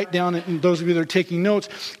you can write down, and those of you that are taking notes,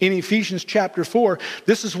 in Ephesians chapter 4,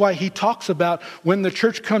 this is why he talks about when the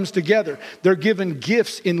church comes together, they're given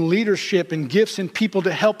gifts in leadership and gifts in people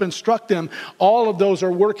to help instruct them. All of those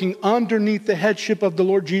are working underneath the headship of the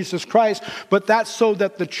Lord Jesus Christ, but that's so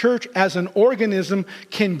that the church as an organism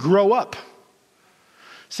can grow up.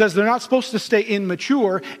 Says they're not supposed to stay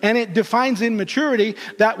immature, and it defines immaturity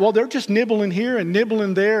that, well, they're just nibbling here and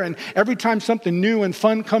nibbling there, and every time something new and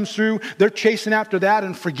fun comes through, they're chasing after that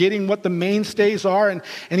and forgetting what the mainstays are. And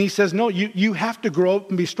he says, no, you have to grow up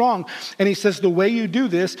and be strong. And he says the way you do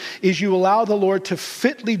this is you allow the Lord to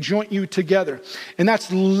fitly joint you together. And that's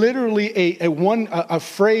literally a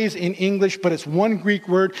phrase in English, but it's one Greek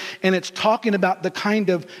word, and it's talking about the kind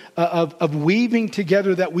of weaving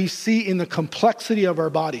together that we see in the complexity of our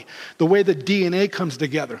body. The way the DNA comes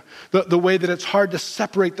together, the way that it's hard to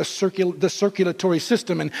separate the circulatory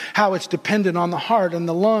system and how it's dependent on the heart and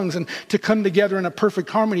the lungs and to come together in a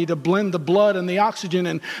perfect harmony to blend the blood and the oxygen.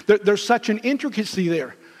 And there's such an intricacy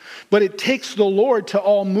there. But it takes the Lord to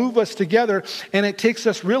all move us together, and it takes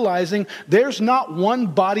us realizing there's not one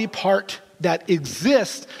body part that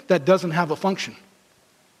exists that doesn't have a function.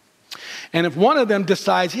 And if one of them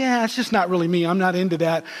decides, yeah, it's just not really me, I'm not into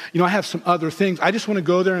that, I have some other things, I just want to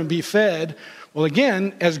go there and be fed. Well,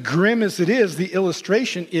 again, as grim as it is, the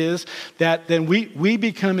illustration is that then we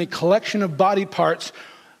become a collection of body parts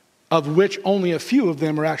of which only a few of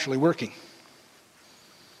them are actually working.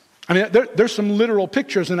 I mean, there's some literal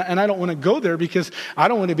pictures, and I don't want to go there because I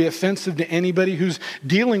don't want to be offensive to anybody who's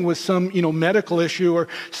dealing with some, medical issue or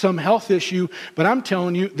some health issue. But I'm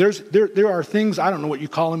telling you, there are things, I don't know what you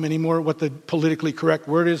call them anymore, what the politically correct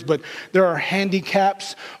word is, but there are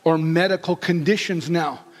handicaps or medical conditions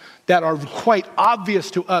now that are quite obvious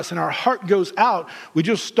to us, and our heart goes out. We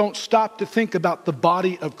just don't stop to think about the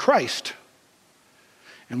body of Christ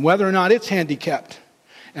and whether or not it's handicapped.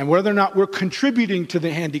 And whether or not we're contributing to the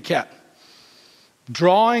handicap,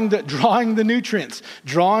 drawing the nutrients,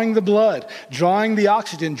 drawing the blood, drawing the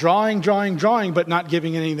oxygen, drawing, but not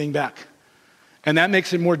giving anything back. And that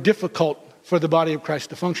makes it more difficult for the body of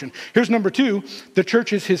Christ to function. Here's number 2, the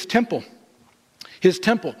church is his temple. His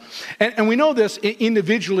temple. And we know this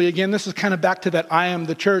individually. Again, this is kind of back to that I am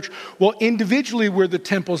the church. Well, individually, we're the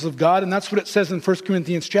temples of God. And that's what it says in 1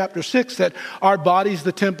 Corinthians chapter 6, that our body's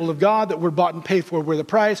the temple of God, that we're bought and paid for, we're the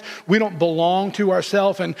price. We don't belong to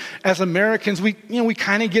ourselves. And as Americans, we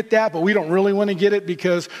kind of get that, but we don't really want to get it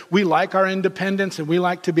because we like our independence and we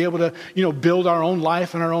like to be able to, build our own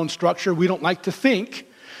life and our own structure. We don't like to think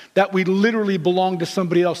that we literally belong to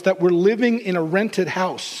somebody else, that we're living in a rented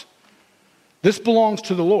house. This belongs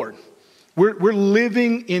to the Lord. We're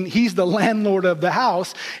living in, he's the landlord of the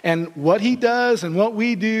house, and what he does and what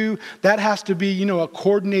we do, that has to be, a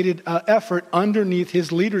coordinated effort underneath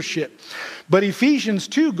his leadership. But Ephesians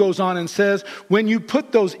 2 goes on and says, when you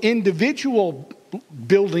put those individual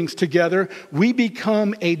buildings together, we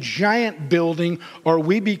become a giant building, or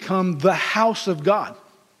we become the house of God.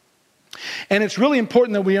 And it's really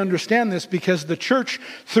important that we understand this, because the church,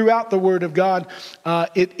 throughout the Word of God,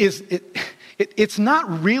 it's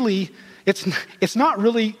not really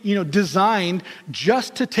designed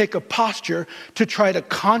just to take a posture to try to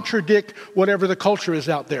contradict whatever the culture is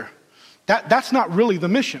out there. That's not really the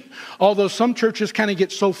mission. Although some churches kind of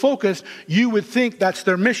get so focused, you would think that's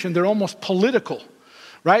their mission. They're almost political,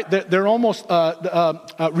 right? They're almost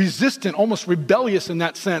resistant, almost rebellious in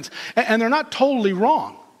that sense. And they're not totally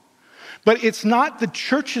wrong. But it's not the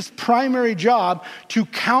church's primary job to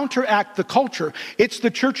counteract the culture. It's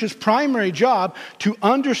the church's primary job to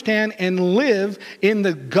understand and live in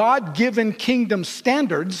the God-given kingdom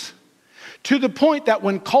standards, to the point that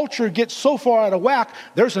when culture gets so far out of whack,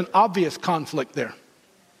 there's an obvious conflict there.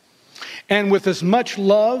 And with as much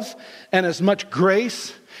love and as much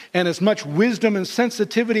grace and as much wisdom and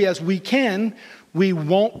sensitivity as we can, we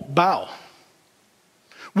won't bow.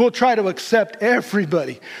 We'll try to accept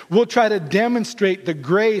everybody. We'll try to demonstrate the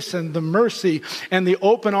grace and the mercy and the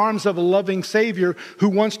open arms of a loving Savior who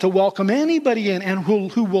wants to welcome anybody in and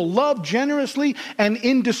who will love generously and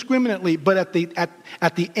indiscriminately. But at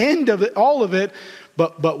the end of it, all of it,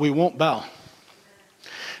 but we won't bow.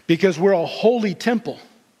 Because we're a holy temple.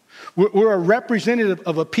 We're a representative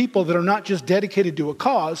of a people that are not just dedicated to a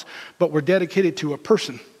cause, but we're dedicated to a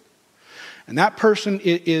person. And that person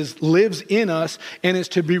lives in us and is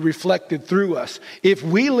to be reflected through us. If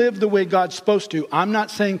we live the way God's supposed to, I'm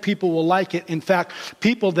not saying people will like it. In fact,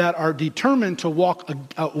 people that are determined to walk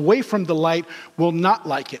away from the light will not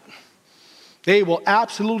like it. They will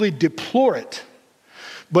absolutely deplore it.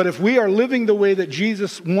 But if we are living the way that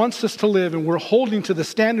Jesus wants us to live, and we're holding to the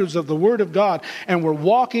standards of the Word of God, and we're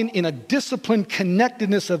walking in a disciplined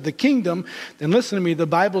connectedness of the kingdom, then listen to me, the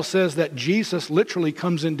Bible says that Jesus literally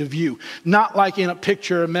comes into view. Not like in a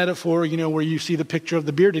picture, a metaphor, where you see the picture of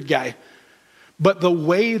the bearded guy, but the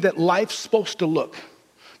way that life's supposed to look,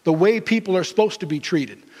 the way people are supposed to be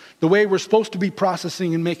treated, the way we're supposed to be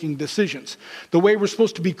processing and making decisions, the way we're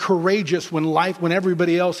supposed to be courageous when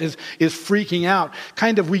everybody else is freaking out.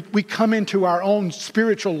 Kind of, we come into our own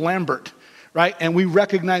spiritual Lambert, right? And we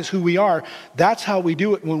recognize who we are. That's how we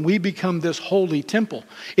do it when we become this holy temple.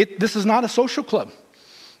 This is not a social club.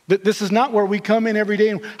 This is not where we come in every day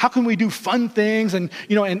and how can we do fun things and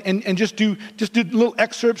just do little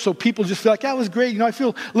excerpts so people just feel like, yeah, it was great. I feel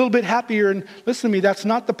a little bit happier. And listen to me, that's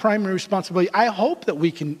not the primary responsibility. I hope that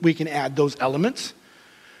we can add those elements.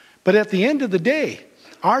 But at the end of the day,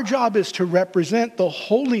 our job is to represent the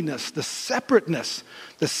holiness, the separateness,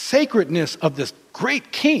 the sacredness of this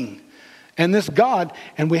great King and this God,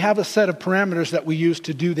 and we have a set of parameters that we use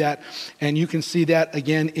to do that. And you can see that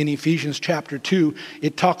again in Ephesians chapter 2.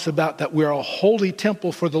 It talks about that we're a holy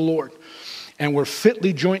temple for the Lord. And we're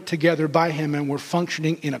fitly joined together by him, and we're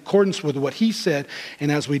functioning in accordance with what he said.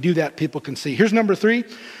 And as we do that, people can see. Here's number 3.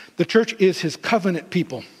 The church is his covenant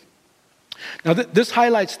people. Now, this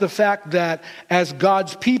highlights the fact that as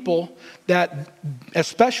God's people, that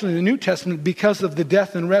especially in the New Testament, because of the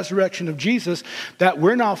death and resurrection of Jesus, that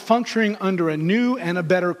we're now functioning under a new and a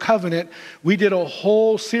better covenant. We did a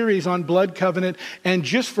whole series on blood covenant, and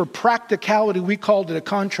just for practicality, we called it a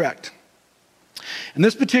contract. And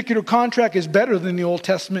this particular contract is better than the Old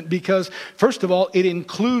Testament because, first of all, it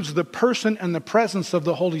includes the person and the presence of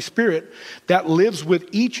the Holy Spirit that lives with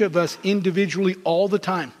each of us individually all the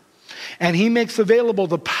time. And he makes available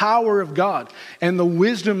the power of God and the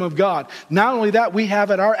wisdom of God. Not only that, we have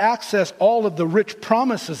at our access all of the rich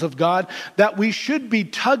promises of God that we should be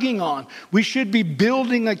tugging on. We should be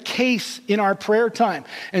building a case in our prayer time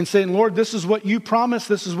and saying, Lord, this is what you promised.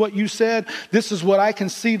 This is what you said. This is what I can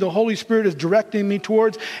see the Holy Spirit is directing me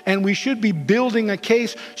towards. And we should be building a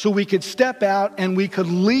case so we could step out and we could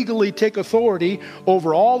legally take authority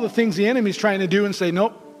over all the things the enemy's trying to do and say,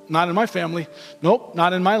 nope. Not in my family. Nope,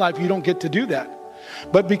 not in my life. You don't get to do that.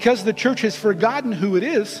 But because the church has forgotten who it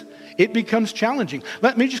is, it becomes challenging.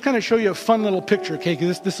 Let me just kind of show you a fun little picture, okay?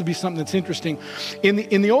 Because this will be something that's interesting.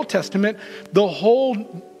 In the Old Testament, the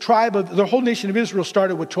whole nation of Israel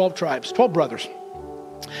started with 12 tribes, 12 brothers.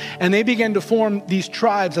 And they began to form these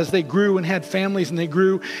tribes as they grew and had families and they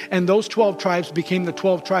grew. And those 12 tribes became the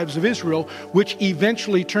 12 tribes of Israel, which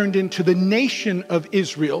eventually turned into the nation of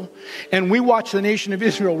Israel. And we watch the nation of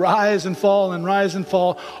Israel rise and fall and rise and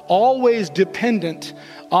fall, always dependent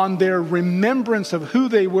on their remembrance of who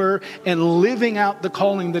they were and living out the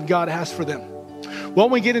calling that God has for them.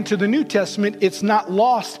 When we get into the New Testament, it's not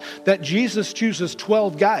lost that Jesus chooses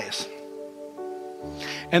 12 guys.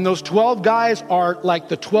 And those 12 guys are like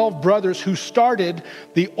the 12 brothers who started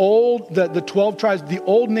the 12 tribes, the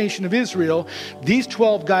old nation of Israel. These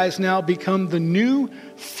 12 guys now become the new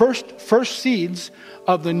first seeds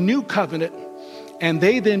of the new covenant. And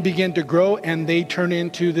they then begin to grow and they turn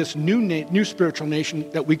into this new spiritual nation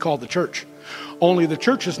that we call the church. Only the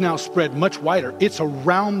church is now spread much wider. It's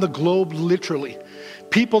around the globe, literally.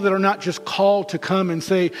 People that are not just called to come and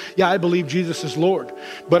say, yeah, I believe Jesus is Lord,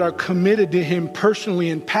 but are committed to him personally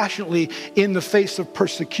and passionately in the face of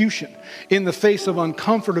persecution, in the face of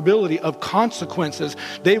uncomfortability, of consequences.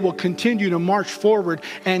 They will continue to march forward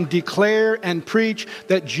and declare and preach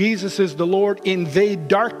that Jesus is the Lord, invade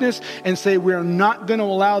darkness and say, we're not going to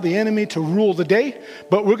allow the enemy to rule the day,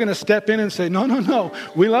 but we're going to step in and say, no,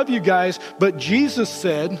 we love you guys, but Jesus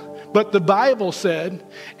said, but the Bible said,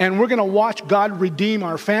 and we're going to watch God redeem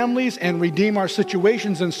our families and redeem our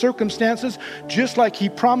situations and circumstances just like he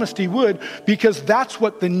promised he would, because that's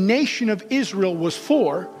what the nation of Israel was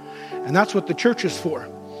for, and that's what the church is for,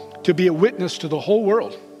 to be a witness to the whole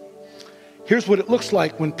world. Here's what it looks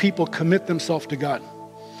like when people commit themselves to God.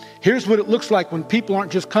 Here's what it looks like when people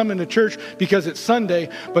aren't just coming to church because it's Sunday,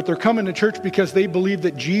 but they're coming to church because they believe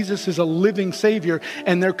that Jesus is a living Savior,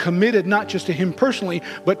 and they're committed not just to him personally,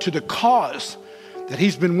 but to the cause that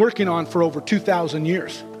he's been working on for over 2,000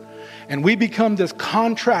 years. And we become this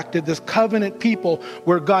contracted, this covenant people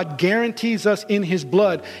where God guarantees us in his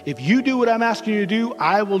blood, if you do what I'm asking you to do,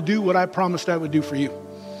 I will do what I promised I would do for you.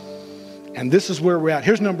 And this is where we're at.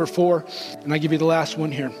 Here's number 4, and I give you the last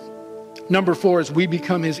one here. Number 4 is we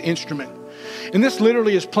become his instrument. And this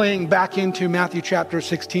literally is playing back into Matthew chapter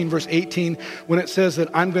 16, verse 18, when it says that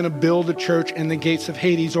I'm going to build a church and the gates of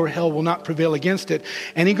Hades or hell will not prevail against it.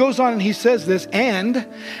 And he goes on and he says this, and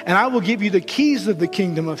I will give you the keys of the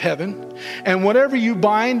kingdom of heaven. And whatever you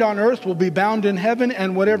bind on earth will be bound in heaven,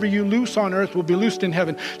 and whatever you loose on earth will be loosed in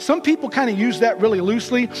heaven. Some people kind of use that really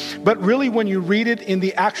loosely, but really when you read it in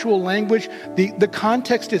the actual language, the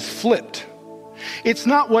context is flipped. It's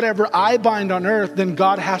not whatever I bind on earth, then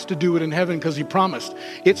God has to do it in heaven because he promised.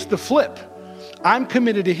 It's the flip. I'm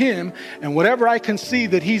committed to him, and whatever I can see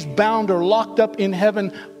that he's bound or locked up in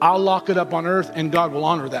heaven, I'll lock it up on earth, and God will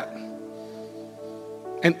honor that.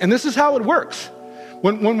 And this is how it works.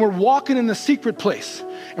 When we're walking in the secret place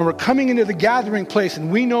and we're coming into the gathering place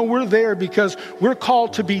and we know we're there because we're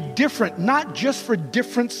called to be different, not just for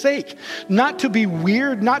different sake, not to be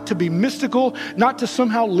weird, not to be mystical, not to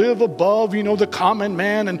somehow live above, the common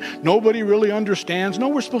man and nobody really understands. No,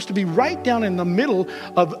 we're supposed to be right down in the middle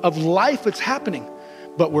of life that's happening,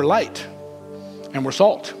 but we're light and we're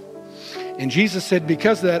salt. And Jesus said,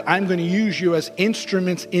 because of that, I'm going to use you as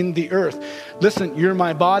instruments in the earth. Listen, you're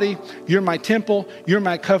my body, you're my temple, you're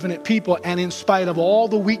my covenant people. And in spite of all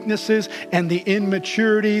the weaknesses and the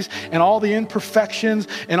immaturities and all the imperfections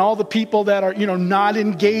and all the people that are, not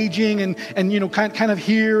engaging and kind of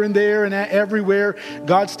here and there and everywhere,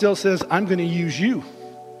 God still says, I'm going to use you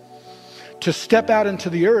to step out into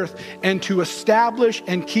the earth and to establish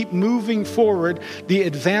and keep moving forward the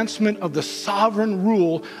advancement of the sovereign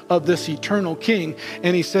rule of this eternal king.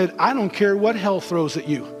 And he said, I don't care what hell throws at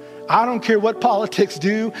you. I don't care what politics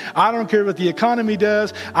do. I don't care what the economy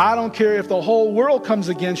does. I don't care if the whole world comes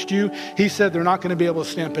against you. He said they're not going to be able to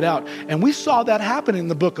stamp it out. And we saw that happen in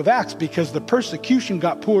the book of Acts because the persecution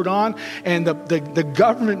got poured on and the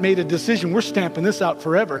government made a decision. We're stamping this out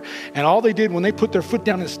forever. And all they did when they put their foot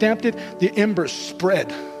down and stamped it, the embers spread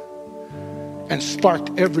and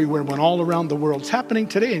sparked everywhere, went all around the world. It's happening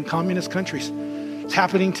today in communist countries. It's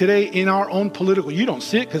happening today in our own political. You don't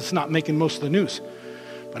see it because it's not making most of the news.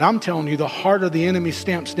 But I'm telling you, the harder the enemy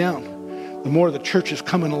stamps down, the more the church is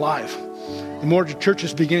coming alive. The more the church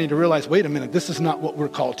is beginning to realize, wait a minute, this is not what we're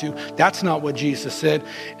called to. That's not what Jesus said,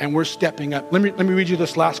 and we're stepping up. Let me read you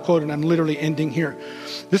this last quote, and I'm literally ending here.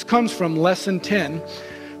 This comes from Lesson 10,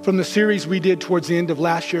 from the series we did towards the end of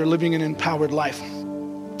last year, Living an Empowered Life.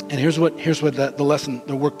 And here's what the lesson,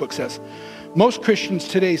 the workbook says. Most Christians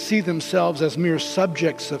today see themselves as mere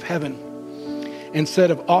subjects of heaven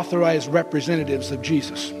instead of authorized representatives of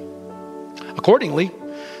Jesus. Accordingly,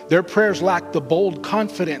 their prayers lack the bold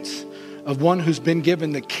confidence of one who's been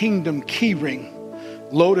given the kingdom key ring,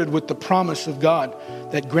 loaded with the promise of God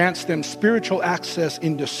that grants them spiritual access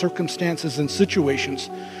into circumstances and situations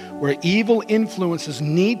where evil influences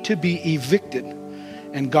need to be evicted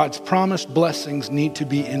and God's promised blessings need to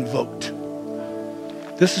be invoked.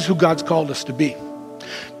 This is who God's called us to be.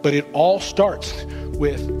 But it all starts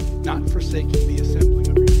with not forsaking the assembling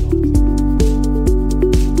of yourselves.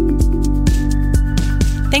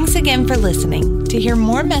 Thanks again for listening. To hear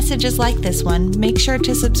more messages like this one, make sure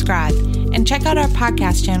to subscribe and check out our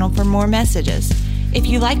podcast channel for more messages. If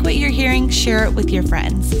you like what you're hearing, share it with your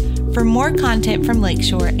friends. For more content from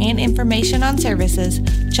Lakeshore and information on services,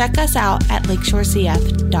 check us out at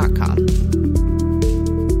lakeshorecf.com.